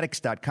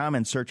Nutramedix.com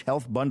and search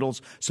health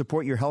bundles.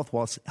 Support your health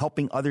while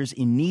helping others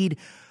in need.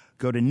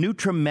 Go to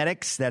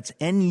Nutramedix, that's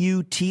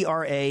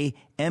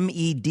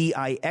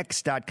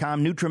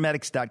Nutramedix.com,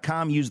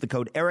 Nutramedix.com. Use the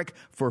code ERIC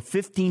for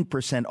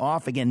 15%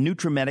 off. Again,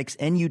 Nutramedix,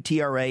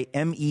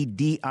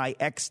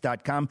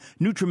 Nutramedix.com,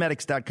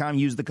 Nutramedix.com.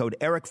 Use the code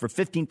ERIC for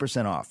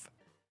 15% off.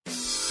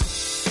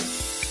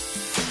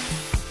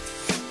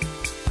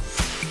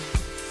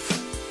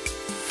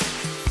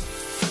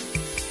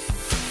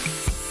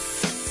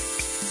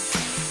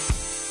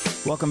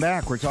 Welcome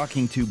back. We're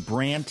talking to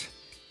Brant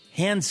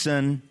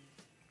Hansen,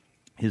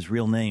 his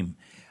real name.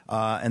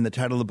 And the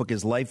title of the book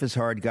is Life is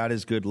Hard, God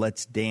is Good,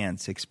 Let's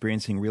Dance,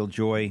 Experiencing Real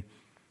Joy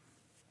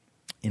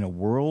in a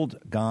World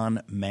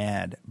Gone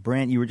Mad.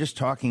 Brant, you were just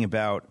talking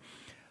about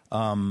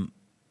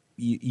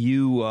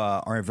you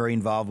are very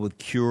involved with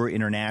Cure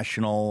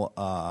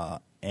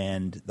International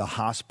and the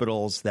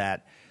hospitals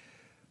that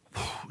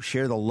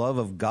share the love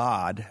of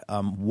God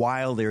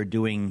while they're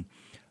doing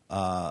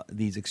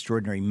these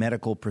extraordinary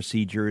medical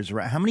procedures.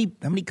 How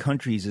many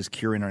countries is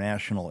Cure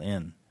International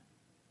in?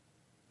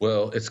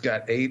 Well, it's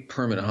got 8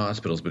 permanent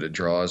hospitals, but it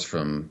draws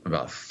from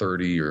about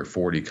 30 or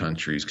 40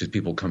 countries because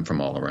people come from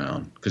all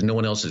around. Because no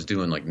one else is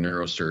doing like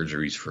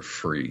neurosurgeries for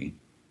free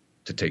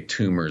to take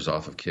tumors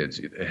off of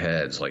kids'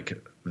 heads.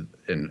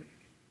 And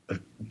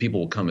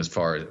people will come as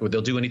far as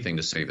they'll do anything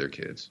to save their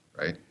kids,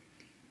 right?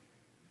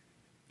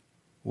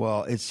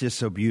 Well, it's just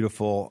so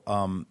beautiful.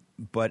 So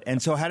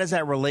how does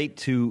that relate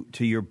to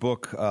your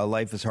book,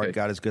 Life is Hard,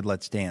 God is Good,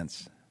 Let's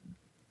Dance?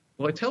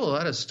 Well, I tell a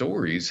lot of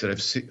stories that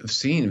I've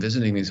seen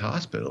visiting these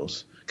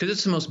hospitals because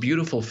it's the most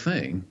beautiful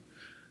thing.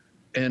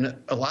 And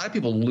a lot of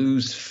people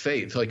lose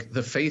faith, like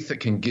the faith that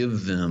can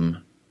give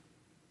them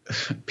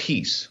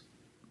peace,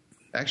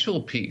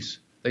 actual peace.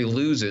 They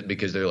lose it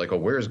because they're like, oh,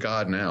 where's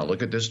God now?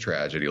 Look at this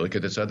tragedy. Look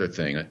at this other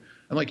thing. I'm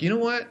like, you know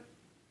what?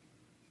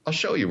 I'll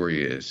show you where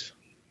he is.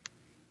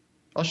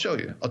 I'll show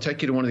you. I'll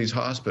take you to one of these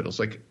hospitals.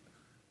 Like,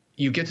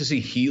 you get to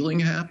see healing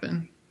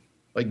happen.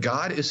 Like,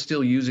 God is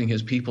still using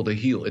his people to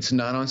heal. It's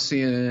not on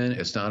CNN.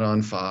 It's not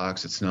on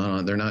Fox. It's not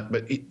on, they're not,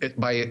 but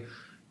I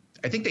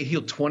think they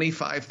heal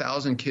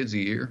 25,000 kids a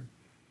year.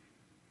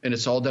 And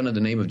it's all done in the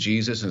name of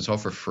Jesus, and it's all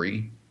for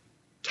free.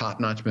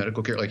 Top-notch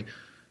medical care. Like,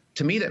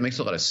 to me, that makes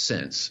a lot of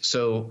sense.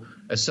 So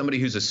as somebody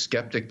who's a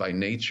skeptic by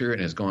nature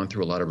and has gone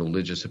through a lot of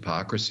religious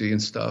hypocrisy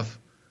and stuff,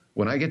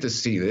 when I get to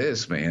see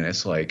this, man,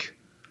 it's like,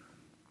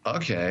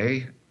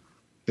 okay,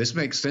 this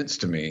makes sense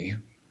to me.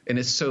 And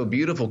it's so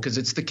beautiful because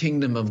it's the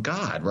kingdom of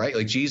God, right?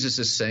 Like Jesus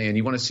is saying,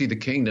 you want to see the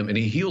kingdom, and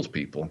he heals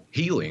people.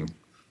 Healing.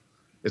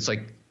 It's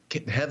like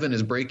heaven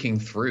is breaking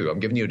through. I'm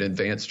giving you an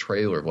advanced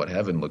trailer of what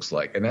heaven looks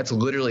like. And that's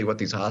literally what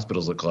these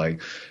hospitals look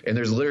like. And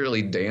there's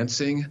literally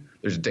dancing.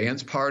 There's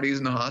dance parties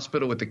in the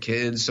hospital with the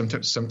kids.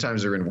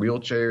 Sometimes they're in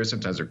wheelchairs.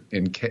 Sometimes they're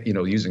in,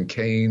 using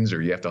canes,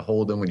 or you have to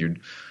hold them when you're.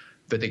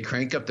 but they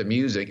crank up the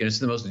music, and it's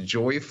the most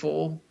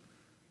joyful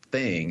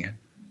thing,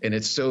 and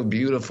it's so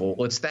beautiful.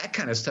 Well, it's that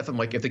kind of stuff. I'm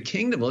like, if the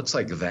kingdom looks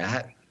like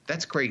that,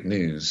 that's great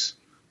news.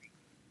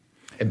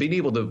 And being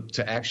able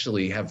to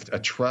actually have a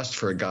trust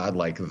for a God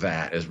like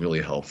that is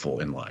really helpful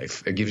in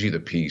life. It gives you the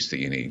peace that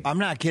you need. I'm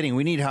not kidding.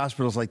 We need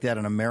hospitals like that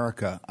in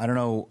America. I don't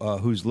know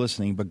who's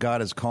listening, but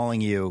God is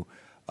calling you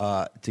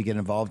to get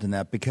involved in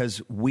that,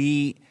 because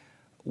we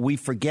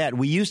forget.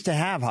 We used to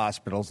have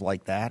hospitals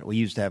like that. We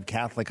used to have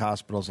Catholic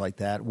hospitals like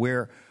that,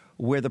 where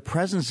the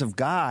presence of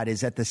God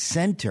is at the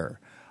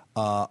center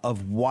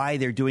of why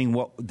they're doing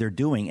what they're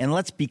doing. And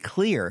let's be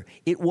clear,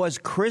 it was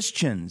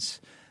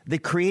Christians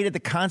that created the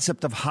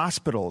concept of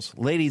hospitals,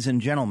 ladies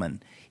and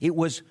gentlemen. It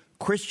was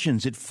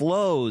Christians. It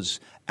flows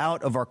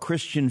out of our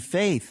Christian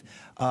faith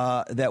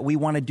that we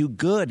want to do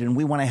good and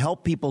we want to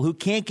help people who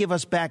can't give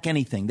us back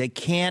anything. They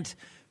can't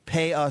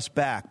pay us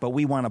back, but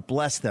we want to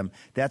bless them.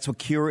 That's what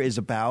Cure is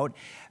about.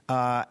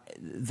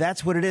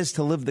 That's what it is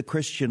to live the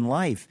Christian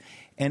life.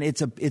 And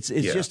it's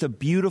just a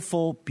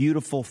beautiful,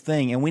 beautiful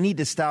thing. And we need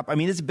to stop. I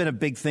mean, this has been a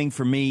big thing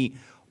for me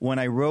when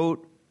I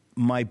wrote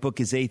my book,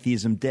 Is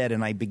Atheism Dead?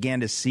 And I began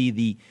to see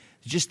the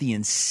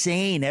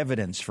insane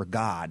evidence for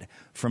God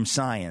from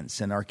science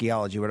and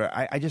archaeology.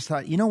 I just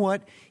thought, you know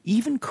what?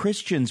 Even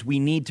Christians, we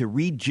need to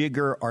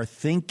rejigger our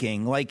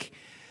thinking. Like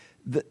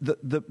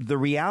the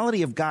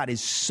reality of God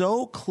is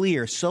so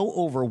clear, so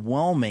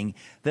overwhelming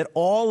that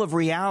all of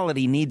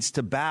reality needs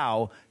to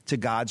bow to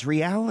God's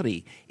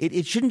reality.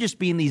 It shouldn't just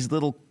be in these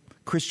little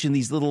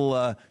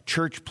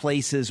church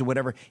places or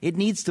whatever. It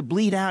needs to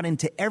bleed out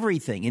into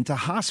everything, into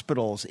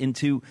hospitals,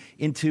 into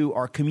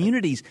our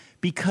communities,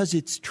 because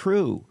it's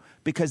true.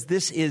 Because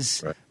this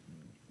is, right.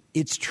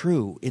 It's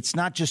true. It's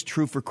not just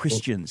true for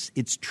Christians.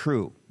 It's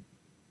true.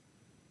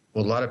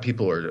 Well, a lot of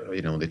people are,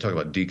 they talk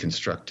about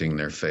deconstructing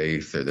their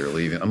faith or they're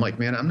leaving. I'm like,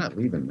 man, I'm not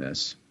leaving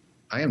this.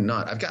 I am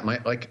not. I've got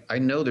I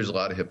know there's a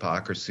lot of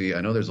hypocrisy.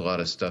 I know there's a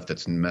lot of stuff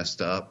that's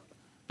messed up,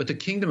 but the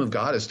kingdom of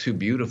God is too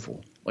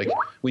beautiful. Like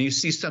when you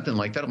see something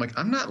like that, I'm like,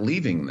 I'm not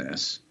leaving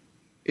this.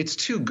 It's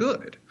too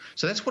good.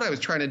 So that's what I was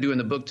trying to do in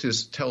the book,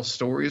 to tell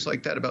stories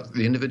like that about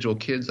the individual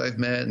kids I've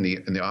met and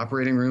the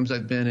operating rooms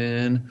I've been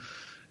in.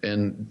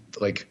 And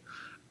like,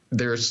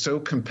 they're so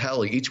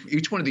compelling.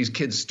 Each one of these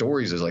kids'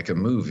 stories is like a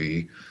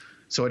movie.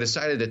 So I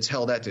decided to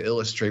tell that to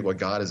illustrate what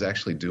God is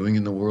actually doing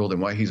in the world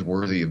and why he's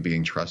worthy of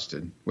being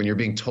trusted. When you're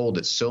being told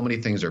that so many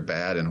things are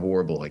bad and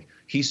horrible, like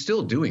he's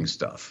still doing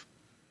stuff.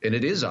 And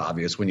it is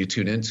obvious when you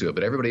tune into it,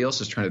 but everybody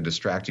else is trying to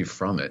distract you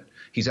from it.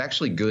 He's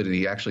actually good, and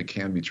he actually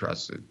can be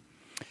trusted.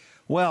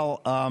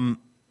 Well,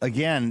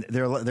 again,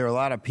 there are a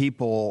lot of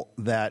people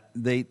that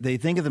they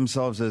think of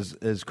themselves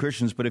as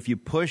Christians, but if you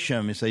push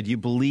them, you say, do you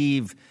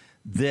believe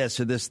this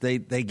or this? They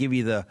give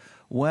you the,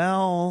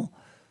 well,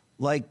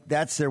 like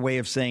that's their way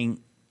of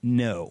saying,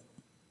 no,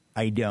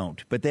 I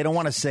don't. But they don't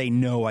want to say,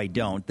 no, I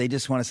don't. They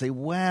just want to say,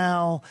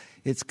 well,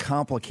 it's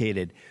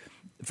complicated.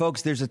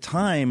 Folks, there's a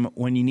time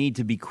when you need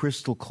to be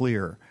crystal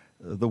clear.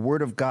 The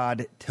Word of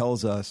God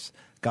tells us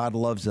God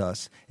loves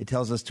us. It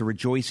tells us to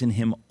rejoice in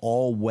him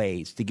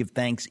always, to give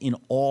thanks in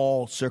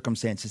all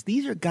circumstances.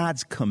 These are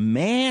God's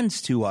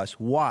commands to us.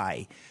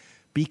 Why?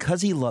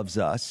 Because he loves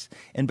us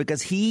and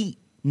because he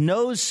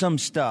knows some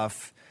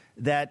stuff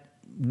that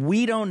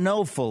we don't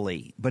know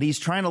fully. But he's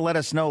trying to let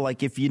us know,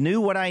 like, if you knew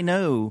what I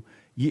know,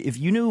 if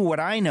you knew what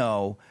I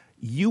know,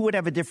 you would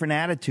have a different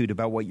attitude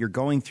about what you're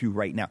going through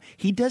right now.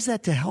 He does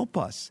that to help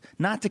us,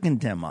 not to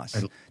condemn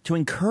us, to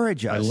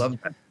encourage us. I love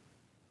that.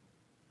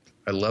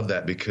 I love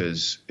that,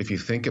 because if you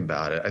think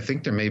about it, I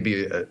think there may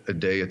be a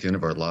day at the end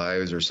of our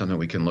lives or something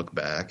we can look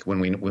back when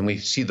we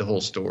see the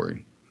whole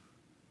story,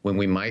 when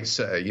we might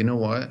say, you know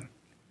what?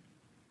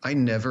 I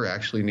never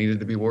actually needed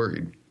to be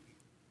worried.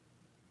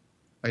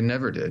 I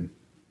never did.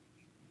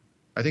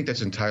 I think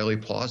that's entirely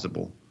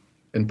plausible,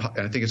 and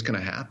I think it's going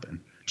to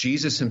happen.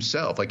 Jesus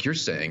himself, like you're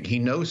saying, he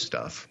knows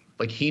stuff.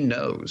 Like he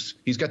knows.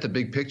 He's got the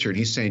big picture, and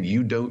he's saying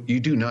you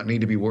do not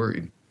need to be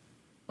worried.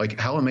 Like,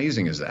 how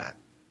amazing is that?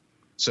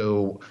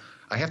 So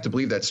I have to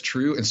believe that's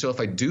true. And so if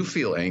I do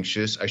feel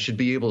anxious, I should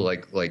be able to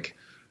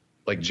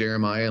like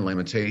Jeremiah in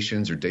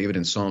Lamentations or David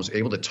in Psalms,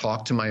 able to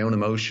talk to my own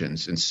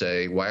emotions and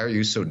say, why are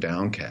you so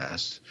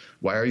downcast?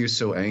 Why are you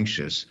so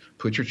anxious?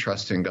 Put your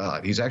trust in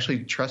God. He's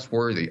actually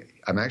trustworthy.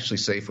 I'm actually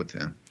safe with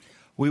him.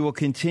 We will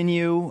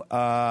continue.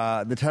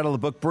 The title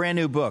of the book, brand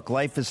new book,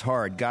 Life is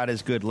Hard, God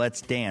is Good,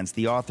 Let's Dance.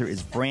 The author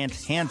is Brant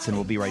Hansen.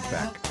 We'll be right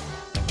back.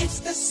 It's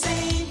the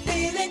same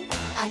feeling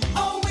I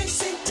always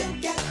seem to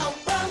get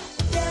around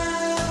you.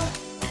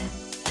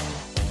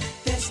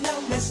 There's no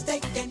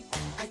mistaking.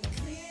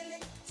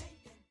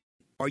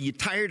 Are you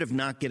tired of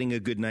not getting a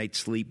good night's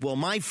sleep? Well,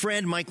 my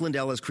friend Mike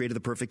Lindell has created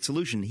the perfect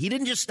solution. He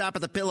didn't just stop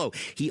at the pillow.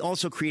 He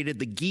also created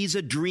the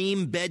Giza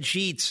Dream Bed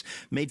Sheets.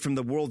 Made from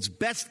the world's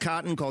best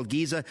cotton called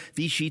Giza,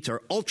 these sheets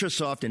are ultra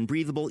soft and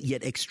breathable,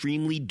 yet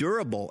extremely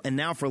durable. And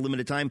now for a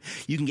limited time,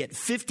 you can get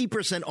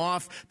 50%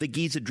 off the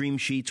Giza Dream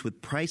Sheets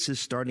with prices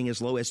starting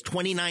as low as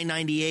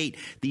 $29.98.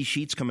 These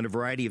sheets come in a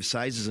variety of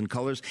sizes and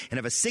colors and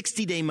have a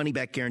 60-day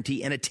money-back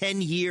guarantee and a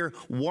 10-year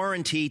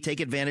warranty. Take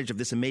advantage of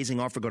this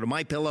amazing offer. Go to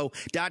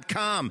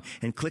mypillow.com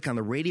and click on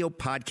the radio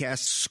podcast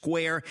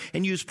square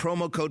and use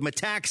promo code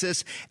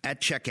Metaxas at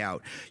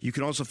checkout. You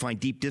can also find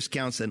deep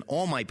discounts on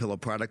all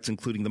MyPillow products,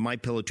 including the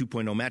MyPillow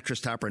 2.0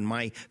 mattress topper and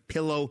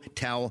MyPillow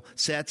towel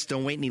sets.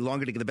 Don't wait any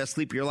longer to get the best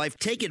sleep of your life.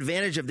 Take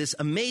advantage of this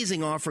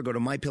amazing offer. Go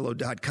to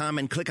mypillow.com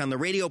and click on the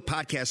radio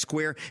podcast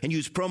square and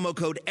use promo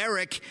code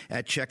ERIC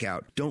at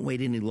checkout. Don't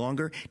wait any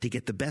longer to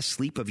get the best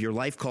sleep of your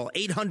life. Call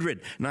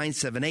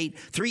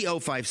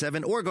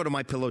 800-978-3057 or go to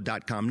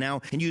mypillow.com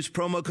now and use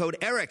promo code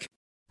ERIC.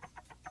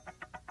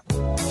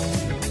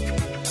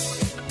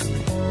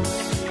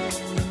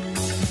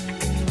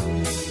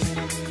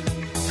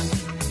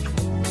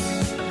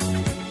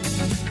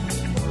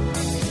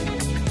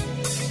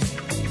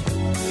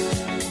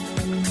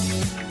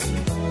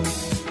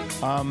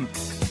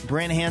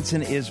 Brant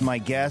Hansen is my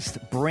guest.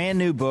 Brand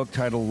new book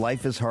titled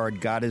Life is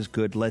Hard, God is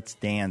Good, Let's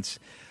Dance.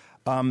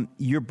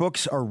 Your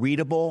books are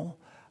readable.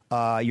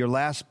 Your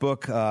last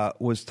book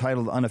was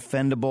titled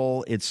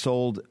Unoffendable. It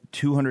sold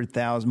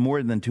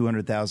more than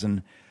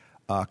 200,000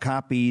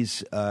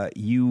 copies.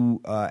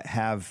 You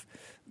have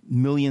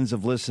millions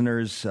of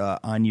listeners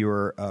on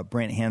your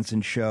Brant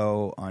Hansen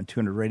show on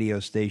 200 radio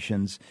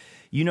stations.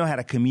 You know how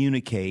to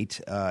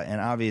communicate,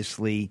 and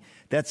obviously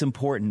that's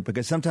important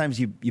because sometimes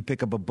you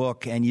pick up a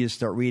book and you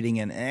start reading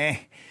and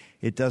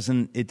it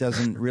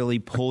doesn't really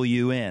pull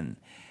you in.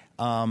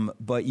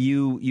 But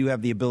you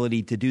have the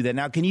ability to do that.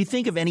 Now, can you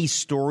think of any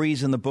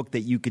stories in the book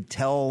that you could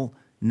tell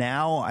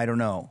now? I don't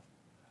know.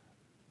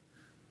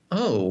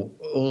 Oh,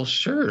 well,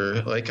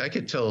 sure. Like I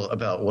could tell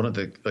about one of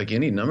the, like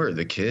any number of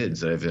the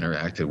kids that I've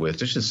interacted with.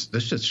 This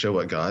just show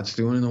what God's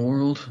doing in the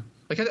world.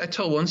 Like I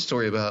tell one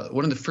story about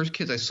one of the first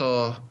kids I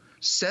saw,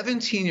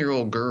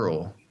 17-year-old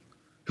girl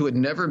who had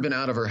never been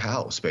out of her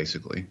house,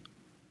 basically,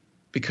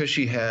 because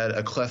she had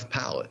a cleft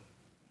palate,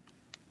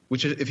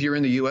 which if you're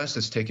in the U.S.,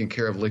 is taken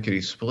care of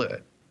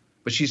lickety-split.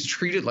 But she's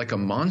treated like a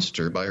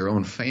monster by her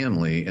own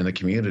family and the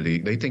community.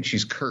 They think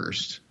she's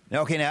cursed.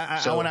 Okay, now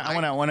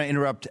I want to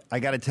interrupt. I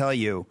got to tell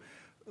you,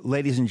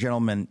 ladies and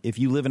gentlemen, if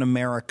you live in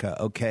America,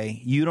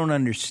 okay, you don't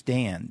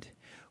understand.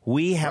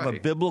 We have a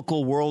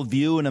biblical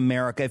worldview in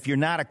America. If you're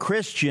not a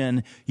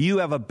Christian, you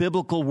have a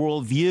biblical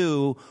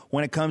worldview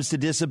when it comes to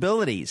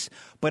disabilities.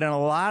 But in a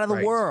lot of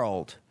the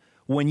world,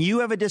 when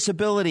you have a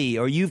disability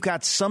or you've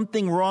got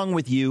something wrong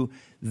with you,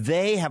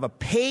 they have a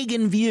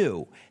pagan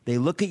view. They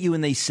look at you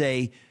and they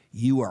say,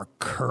 you are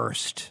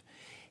cursed.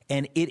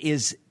 And it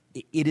is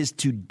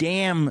to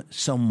damn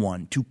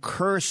someone, to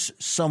curse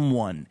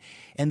someone.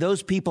 And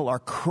those people are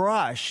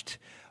crushed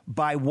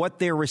by what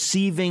they're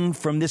receiving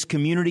from this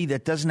community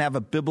that doesn't have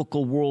a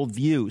biblical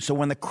worldview. So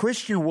when the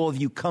Christian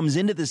worldview comes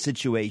into the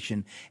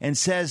situation and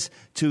says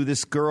to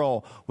this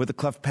girl with a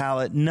cleft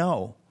palate,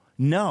 no,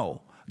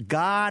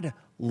 God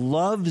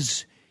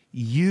loves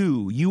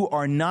you. You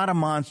are not a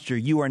monster.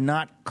 You are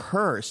not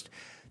cursed.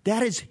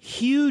 That is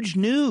huge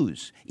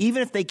news,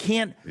 even if they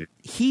can't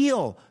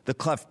heal the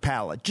cleft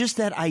palate. Just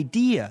that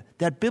idea,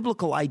 that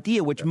biblical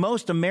idea, which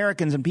most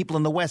Americans and people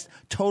in the West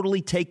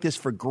totally take this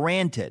for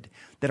granted,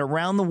 that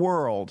around the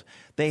world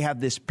they have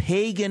this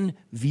pagan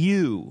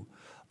view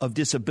of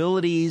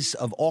disabilities,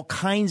 of all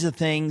kinds of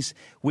things,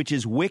 which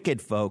is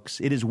wicked, folks.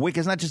 It is wicked.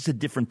 It's not just a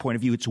different point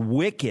of view. It's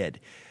wicked.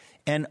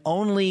 And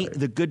only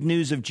the good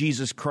news of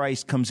Jesus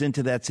Christ comes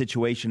into that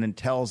situation and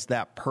tells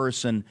that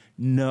person,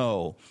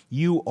 no,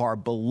 you are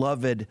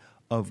beloved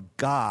of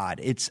God.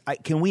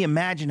 Can we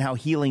imagine how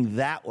healing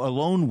that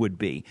alone would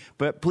be?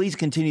 But please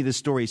continue the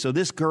story. So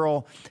this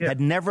girl had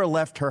never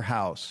left her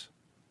house.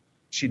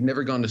 She'd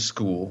never gone to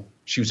school.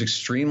 She was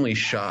extremely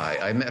shy.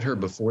 I met her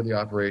before the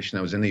operation.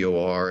 I was in the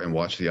OR and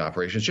watched the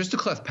operation. It's just a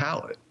cleft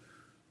palate.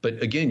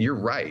 But again, you're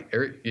right.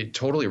 You're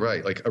totally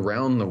right. Like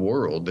around the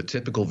world, the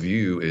typical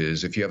view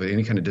is if you have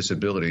any kind of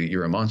disability,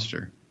 you're a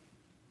monster.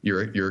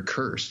 You're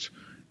cursed.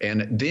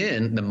 And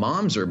then the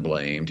moms are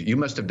blamed. You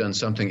must have done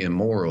something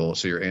immoral,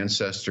 so your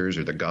ancestors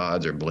or the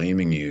gods are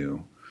blaming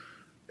you.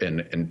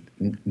 And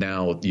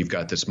now you've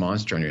got this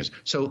monster on your hands.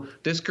 So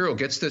this girl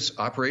gets this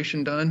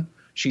operation done.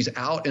 She's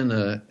out in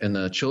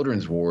the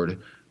children's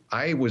ward.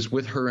 I was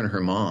with her and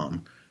her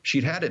mom.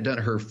 She'd had it done.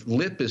 Her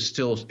lip is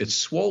still, it's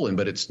swollen,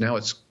 but it's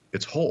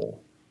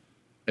whole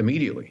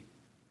immediately.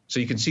 So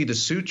you can see the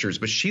sutures,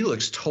 but she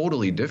looks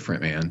totally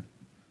different, man.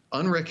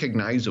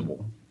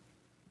 Unrecognizable.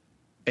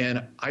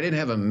 And I didn't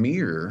have a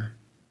mirror.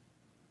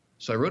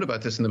 So I wrote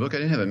about this in the book. I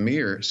didn't have a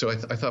mirror. So I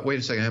thought, wait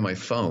a second, I have my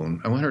phone.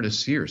 I want her to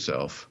see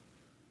herself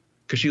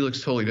because she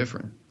looks totally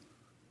different.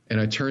 And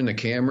I turned the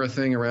camera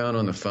thing around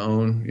on the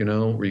phone,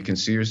 where you can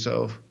see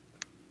yourself.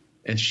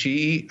 And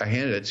I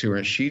handed it to her,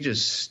 and she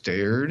just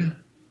stared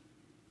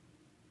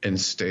and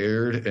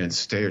stared and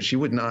stared. She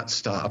would not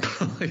stop.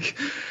 Like,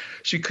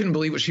 she couldn't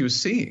believe what she was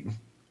seeing.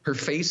 Her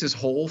face is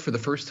whole for the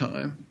first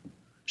time.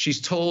 She's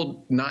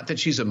told not that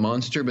she's a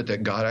monster, but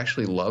that God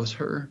actually loves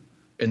her.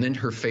 And then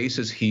her face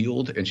is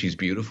healed and she's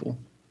beautiful.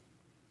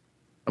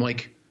 I'm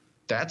like,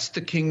 that's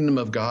the kingdom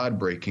of God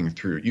breaking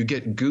through. You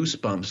get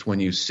goosebumps when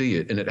you see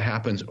it, and it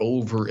happens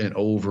over and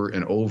over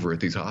and over at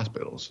these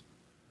hospitals.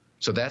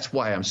 So that's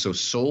why I'm so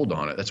sold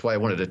on it. That's why I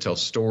wanted to tell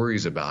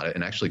stories about it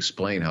and actually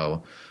explain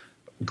how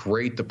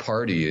great the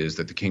party is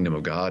that the kingdom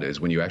of God is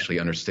when you actually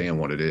understand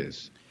what it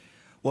is.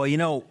 Well, you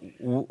know,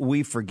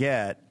 we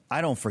forget.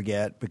 I don't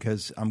forget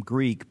because I'm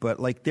Greek, but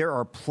like there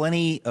are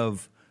plenty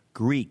of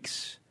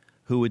Greeks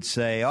who would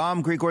say, oh,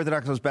 I'm Greek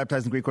Orthodox, I was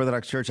baptized in the Greek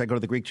Orthodox Church, I go to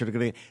the Greek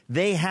Church.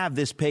 They have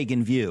this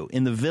pagan view.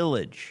 In the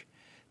village,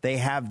 they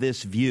have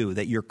this view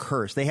that you're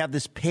cursed. They have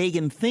this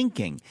pagan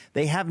thinking.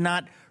 They have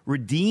not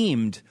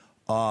redeemed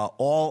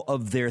all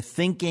of their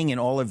thinking and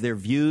all of their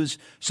views.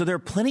 So there are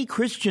plenty of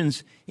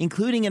Christians,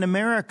 including in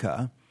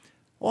America,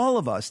 all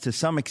of us to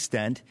some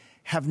extent,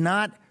 have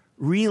not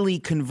really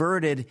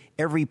converted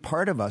every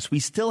part of us. We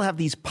still have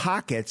these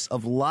pockets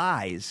of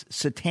lies,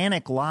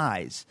 satanic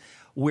lies,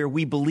 where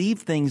we believe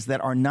things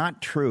that are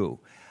not true.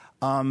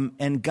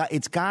 And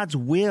it's God's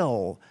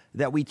will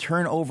that we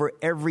turn over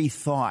every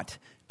thought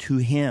to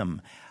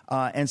him.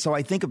 And so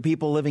I think of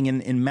people living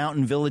in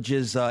mountain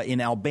villages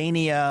in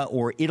Albania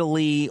or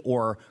Italy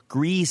or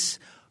Greece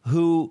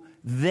who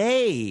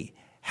they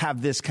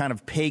have this kind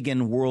of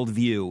pagan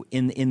worldview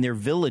in their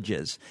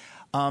villages.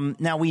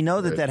 Now, we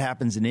know that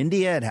happens in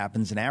India, it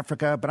happens in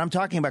Africa, but I'm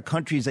talking about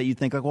countries that you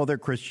think like, well, they're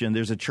Christian,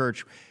 there's a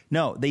church.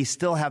 No, they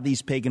still have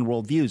these pagan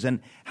worldviews.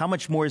 And how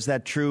much more is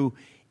that true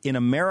in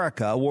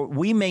America? Well,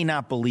 we may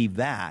not believe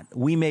that.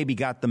 We maybe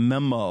got the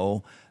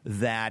memo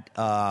that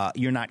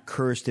you're not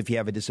cursed if you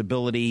have a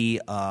disability.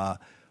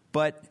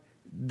 But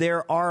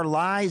there are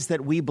lies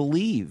that we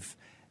believe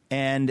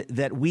and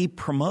that we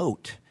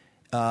promote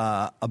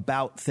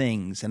about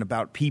things and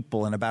about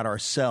people and about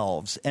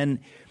ourselves. And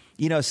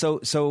you know,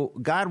 so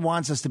God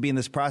wants us to be in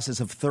this process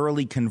of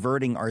thoroughly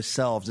converting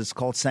ourselves. It's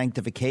called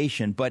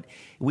sanctification, but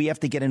we have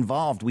to get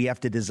involved. We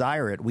have to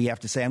desire it. We have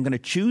to say, I'm going to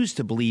choose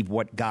to believe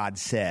what God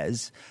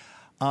says.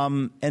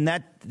 And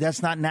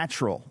that's not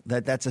natural.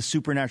 That's a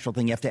supernatural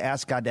thing. You have to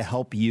ask God to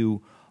help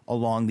you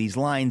along these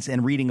lines.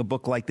 And reading a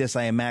book like this,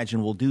 I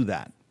imagine, will do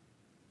that.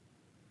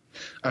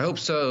 I hope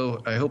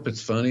so. I hope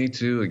it's funny,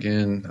 too.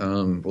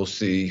 Again, we'll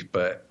see.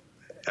 But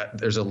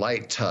there's a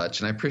light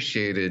touch, and I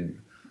appreciated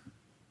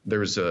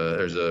there's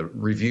a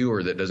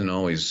reviewer that doesn't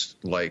always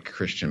like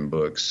Christian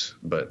books,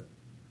 but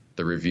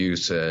the review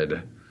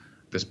said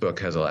this book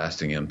has a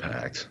lasting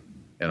impact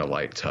and a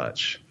light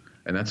touch.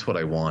 And that's what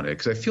I wanted,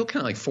 because I feel kind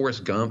of like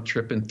Forrest Gump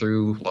tripping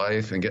through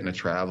life and getting to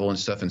travel and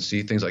stuff and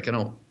see things. Like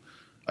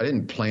I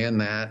didn't plan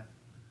that.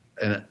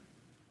 And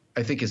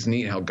I think it's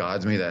neat how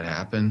God's made that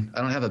happen.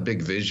 I don't have a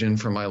big vision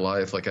for my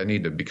life. Like I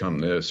need to become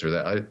this or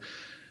that.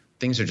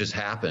 Things are just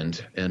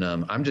happened. And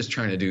I'm just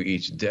trying to do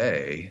each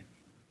day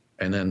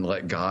and then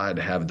let God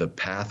have the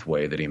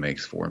pathway that he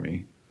makes for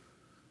me.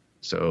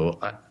 So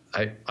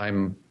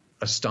I'm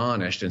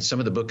astonished, and some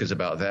of the book is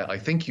about that. I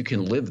think you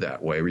can live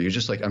that way, where you're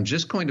just like, I'm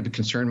just going to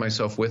concern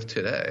myself with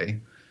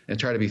today and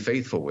try to be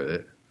faithful with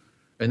it,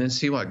 and then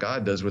see what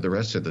God does with the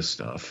rest of the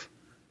stuff.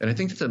 And I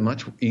think that's a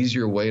much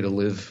easier way to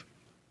live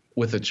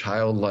with a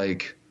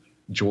childlike,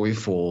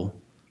 joyful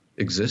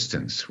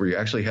existence, where you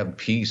actually have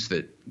peace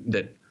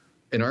that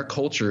in our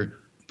culture,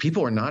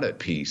 people are not at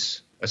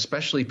peace,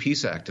 especially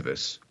peace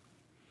activists.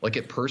 Like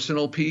at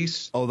personal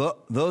peace. Oh,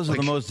 those are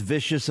the most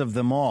vicious of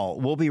them all.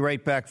 We'll be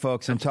right back,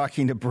 folks. I'm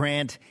talking to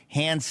Brant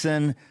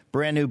Hansen.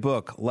 Brand new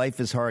book, Life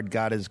is Hard,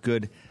 God is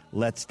Good.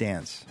 Let's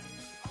dance.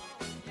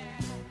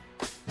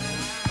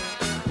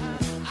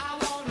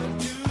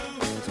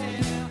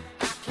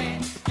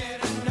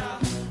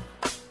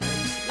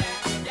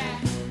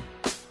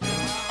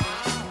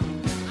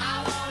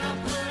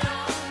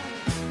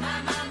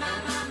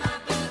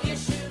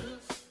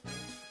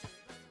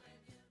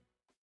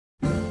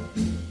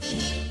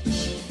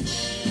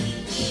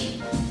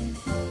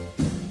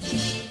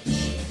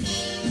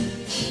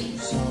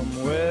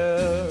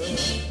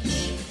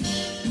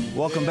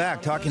 Welcome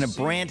back. Talking to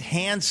Brant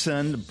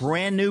Hansen,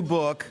 brand new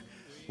book,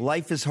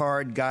 Life is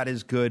Hard, God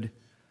is Good,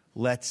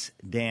 Let's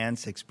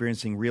Dance,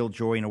 Experiencing Real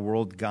Joy in a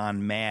World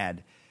Gone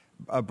Mad.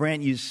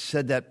 Brant, you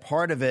said that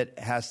part of it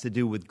has to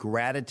do with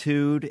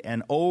gratitude,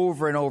 and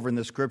over in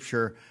the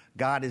scripture,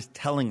 God is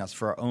telling us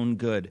for our own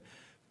good,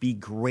 be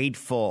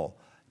grateful.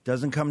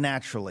 Doesn't come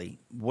naturally.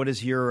 What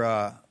is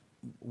your...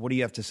 what do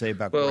you have to say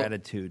about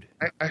gratitude?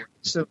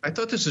 So I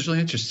thought this was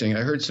really interesting.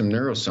 I heard some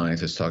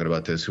neuroscientists talking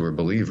about this who are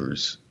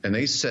believers, and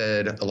they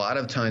said a lot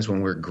of times when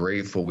we're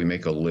grateful, we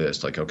make a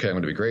list. Like, okay, I'm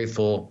going to be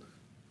grateful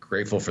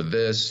for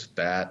this,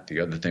 that,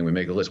 the other thing. We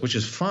make a list, which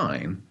is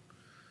fine.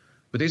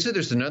 But they said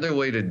there's another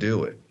way to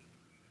do it,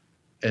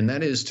 and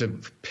that is to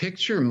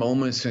picture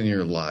moments in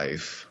your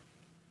life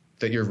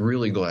that you're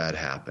really glad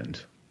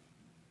happened.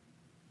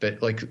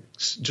 that like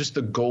just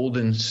the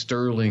golden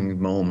sterling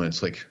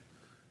moments, like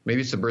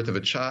maybe it's the birth of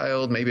a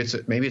child, maybe it's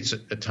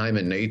a time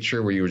in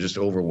nature where you were just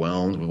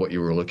overwhelmed with what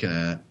you were looking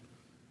at.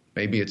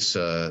 Maybe it's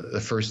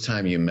the first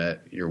time you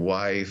met your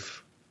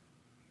wife.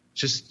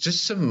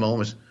 Just some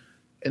moments.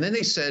 And then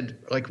they said,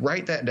 like,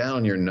 write that down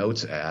in your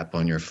notes app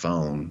on your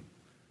phone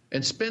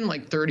and spend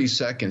like 30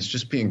 seconds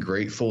just being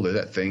grateful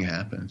that thing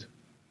happened.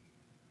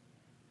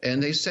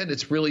 And they said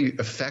it's really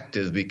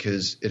effective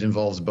because it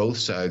involves both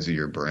sides of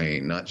your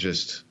brain, not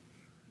just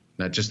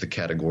the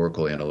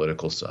categorical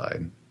analytical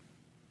side,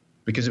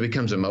 because it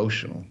becomes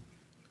emotional.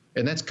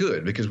 And that's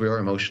good because we are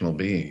emotional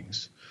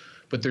beings.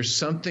 But there's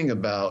something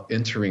about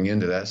entering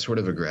into that sort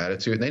of a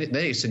gratitude. And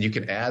they said you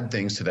can add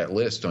things to that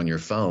list on your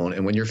phone.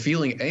 And when you're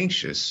feeling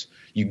anxious,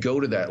 you go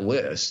to that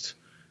list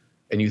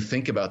and you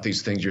think about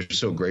these things you're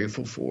so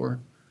grateful for.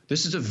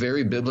 This is a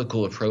very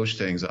biblical approach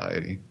to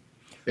anxiety.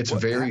 It's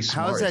very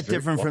smart. How is that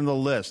different from the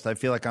list? I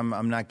feel like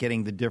I'm not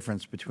getting the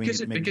difference between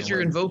because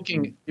you're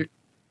invoking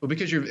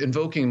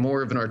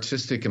more of an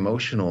artistic,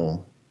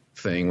 emotional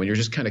thing when you're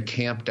just kind of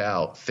camped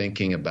out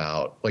thinking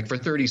about, like for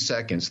 30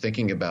 seconds,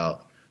 thinking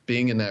about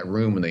being in that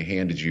room when they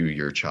handed you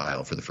your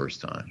child for the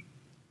first time,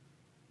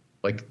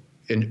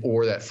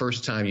 or that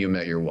first time you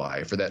met your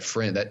wife, or that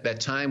friend, that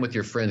time with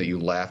your friend that you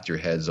laughed your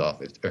heads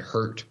off. It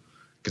hurt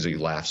because you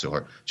laughed so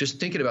hard.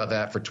 Just thinking about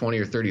that for 20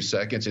 or 30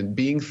 seconds and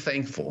being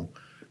thankful.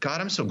 God,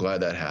 I'm so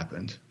glad that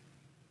happened.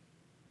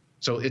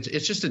 So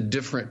it's just a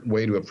different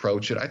way to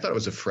approach it. I thought it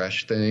was a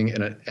fresh thing,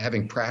 and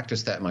having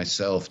practiced that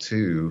myself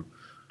too,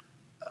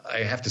 I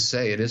have to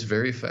say it is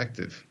very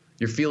effective.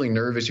 You're feeling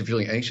nervous, you're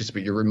feeling anxious,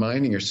 but you're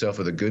reminding yourself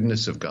of the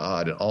goodness of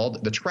God and all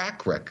the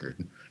track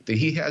record that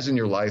he has in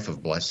your life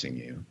of blessing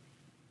you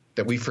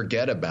that we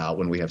forget about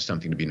when we have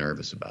something to be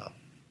nervous about.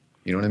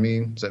 You know what I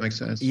mean? Does that make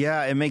sense?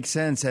 Yeah, it makes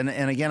sense. And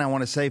again, I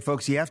want to say,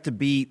 folks, you have to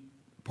be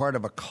part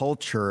of a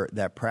culture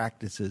that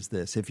practices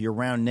this. If you're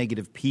around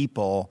negative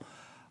people,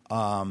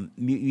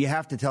 you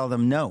have to tell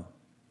them, no,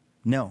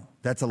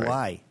 that's a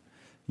lie.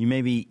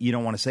 You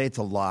don't want to say it's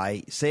a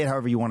lie. Say it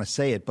however you want to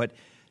say it, but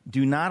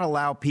do not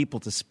allow people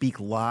to speak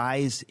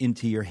lies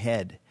into your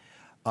head,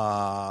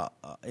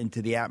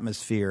 into the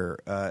atmosphere.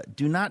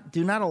 Do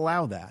not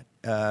allow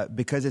that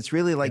because it's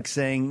really like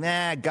saying,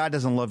 God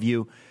doesn't love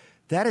you.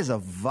 That is a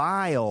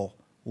vile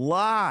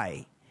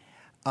lie.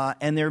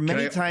 And there are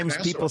many times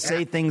people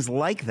say things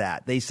like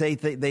that. They say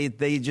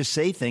they just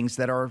say things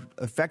that are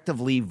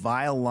effectively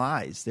vile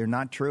lies. They're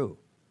not true.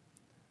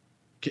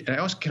 Can I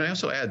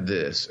also add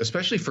this,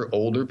 especially for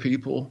older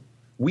people?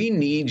 We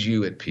need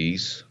you at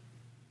peace.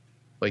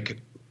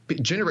 Like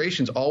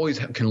generations always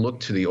can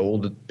look to the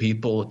old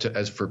people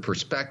as for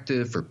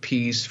perspective, for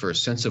peace, for a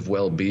sense of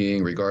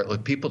well-being.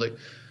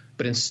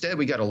 But instead,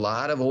 we got a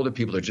lot of older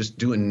people that are just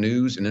doing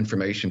news and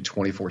information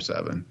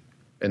 24/7,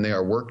 and they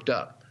are worked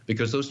up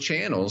because those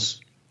channels,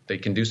 they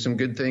can do some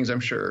good things, I'm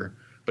sure.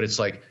 But it's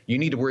like, you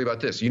need to worry about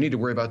this. You need to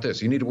worry about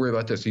this. You need to worry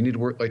about this. You need to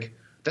worry. Like,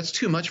 that's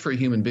too much for a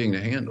human being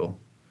to handle.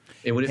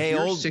 And if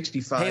you're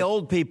 65. Hey,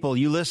 old people,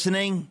 you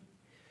listening?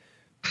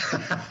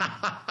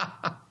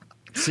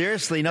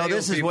 Seriously, no,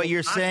 this is what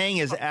you're saying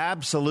is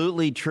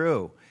absolutely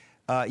true.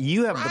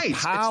 You have the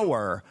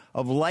power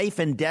of life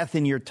and death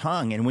in your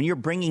tongue. And when you're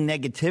bringing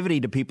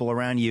negativity to people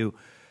around you,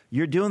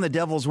 you're doing the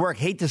devil's work.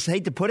 Hate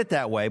to put it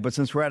that way, but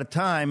since we're out of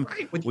time,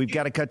 we've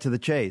got to cut to the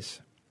chase.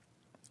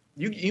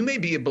 You may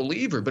be a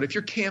believer, but if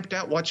you're camped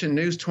out watching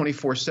news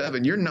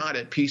 24/7, you're not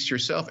at peace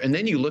yourself. And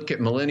then you look at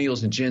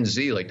millennials and Gen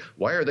Z, like,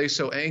 why are they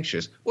so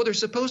anxious? Well, they're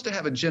supposed to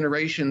have a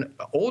generation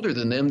older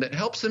than them that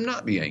helps them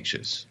not be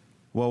anxious.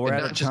 Well, we're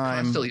out of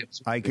time.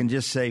 I can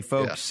just say,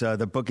 folks,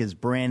 the book is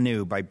brand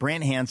new by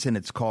Brant Hansen.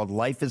 It's called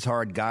Life is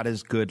Hard, God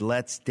is Good.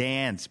 Let's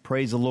dance.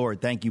 Praise the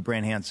Lord. Thank you,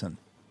 Brant Hansen.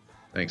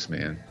 Thanks,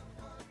 man.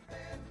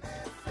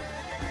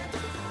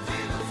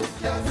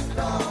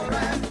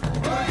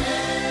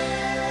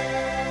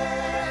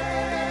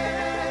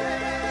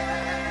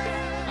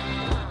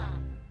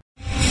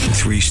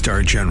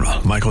 Three-star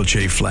General Michael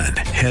J. Flynn,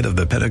 head of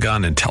the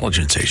Pentagon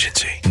Intelligence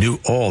Agency, knew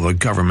all the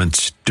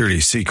government's dirty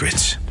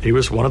secrets. He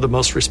was one of the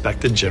most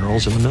respected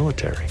generals in the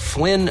military.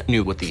 Flynn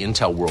knew what the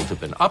intel world had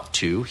been up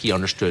to. He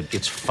understood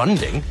its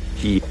funding.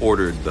 He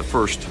ordered the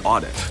first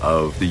audit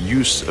of the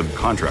use of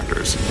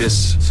contractors.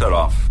 This set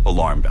off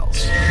alarm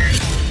bells.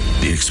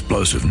 The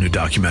explosive new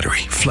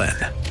documentary, Flynn,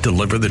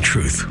 Deliver the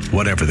Truth,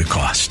 Whatever the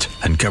Cost,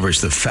 uncovers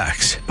the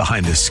facts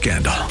behind this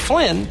scandal.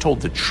 Flynn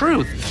told the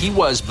truth. He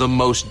was the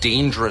most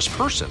dangerous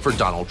person for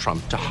Donald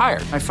Trump to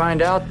hire. I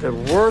find out the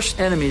worst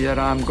enemy that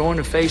I'm going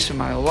to face in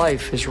my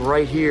life is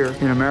right here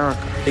in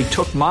America. They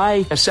took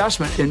my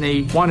assessment and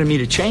they wanted me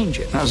to change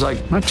it. And I was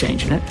like, I'm not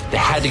changing it. They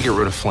had to get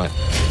rid of Flynn.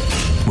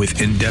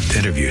 With in-depth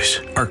interviews,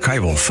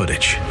 archival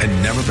footage,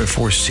 and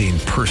never-before-seen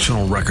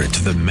personal records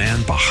of the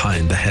man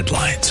behind the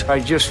headlines. I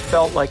just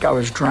felt like I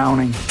was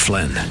drowning.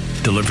 Flynn,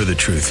 Deliver the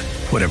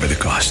Truth, Whatever the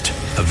Cost.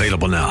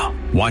 Available now.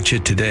 Watch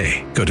it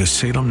today. Go to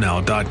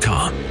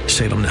salemnow.com.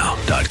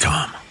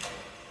 salemnow.com.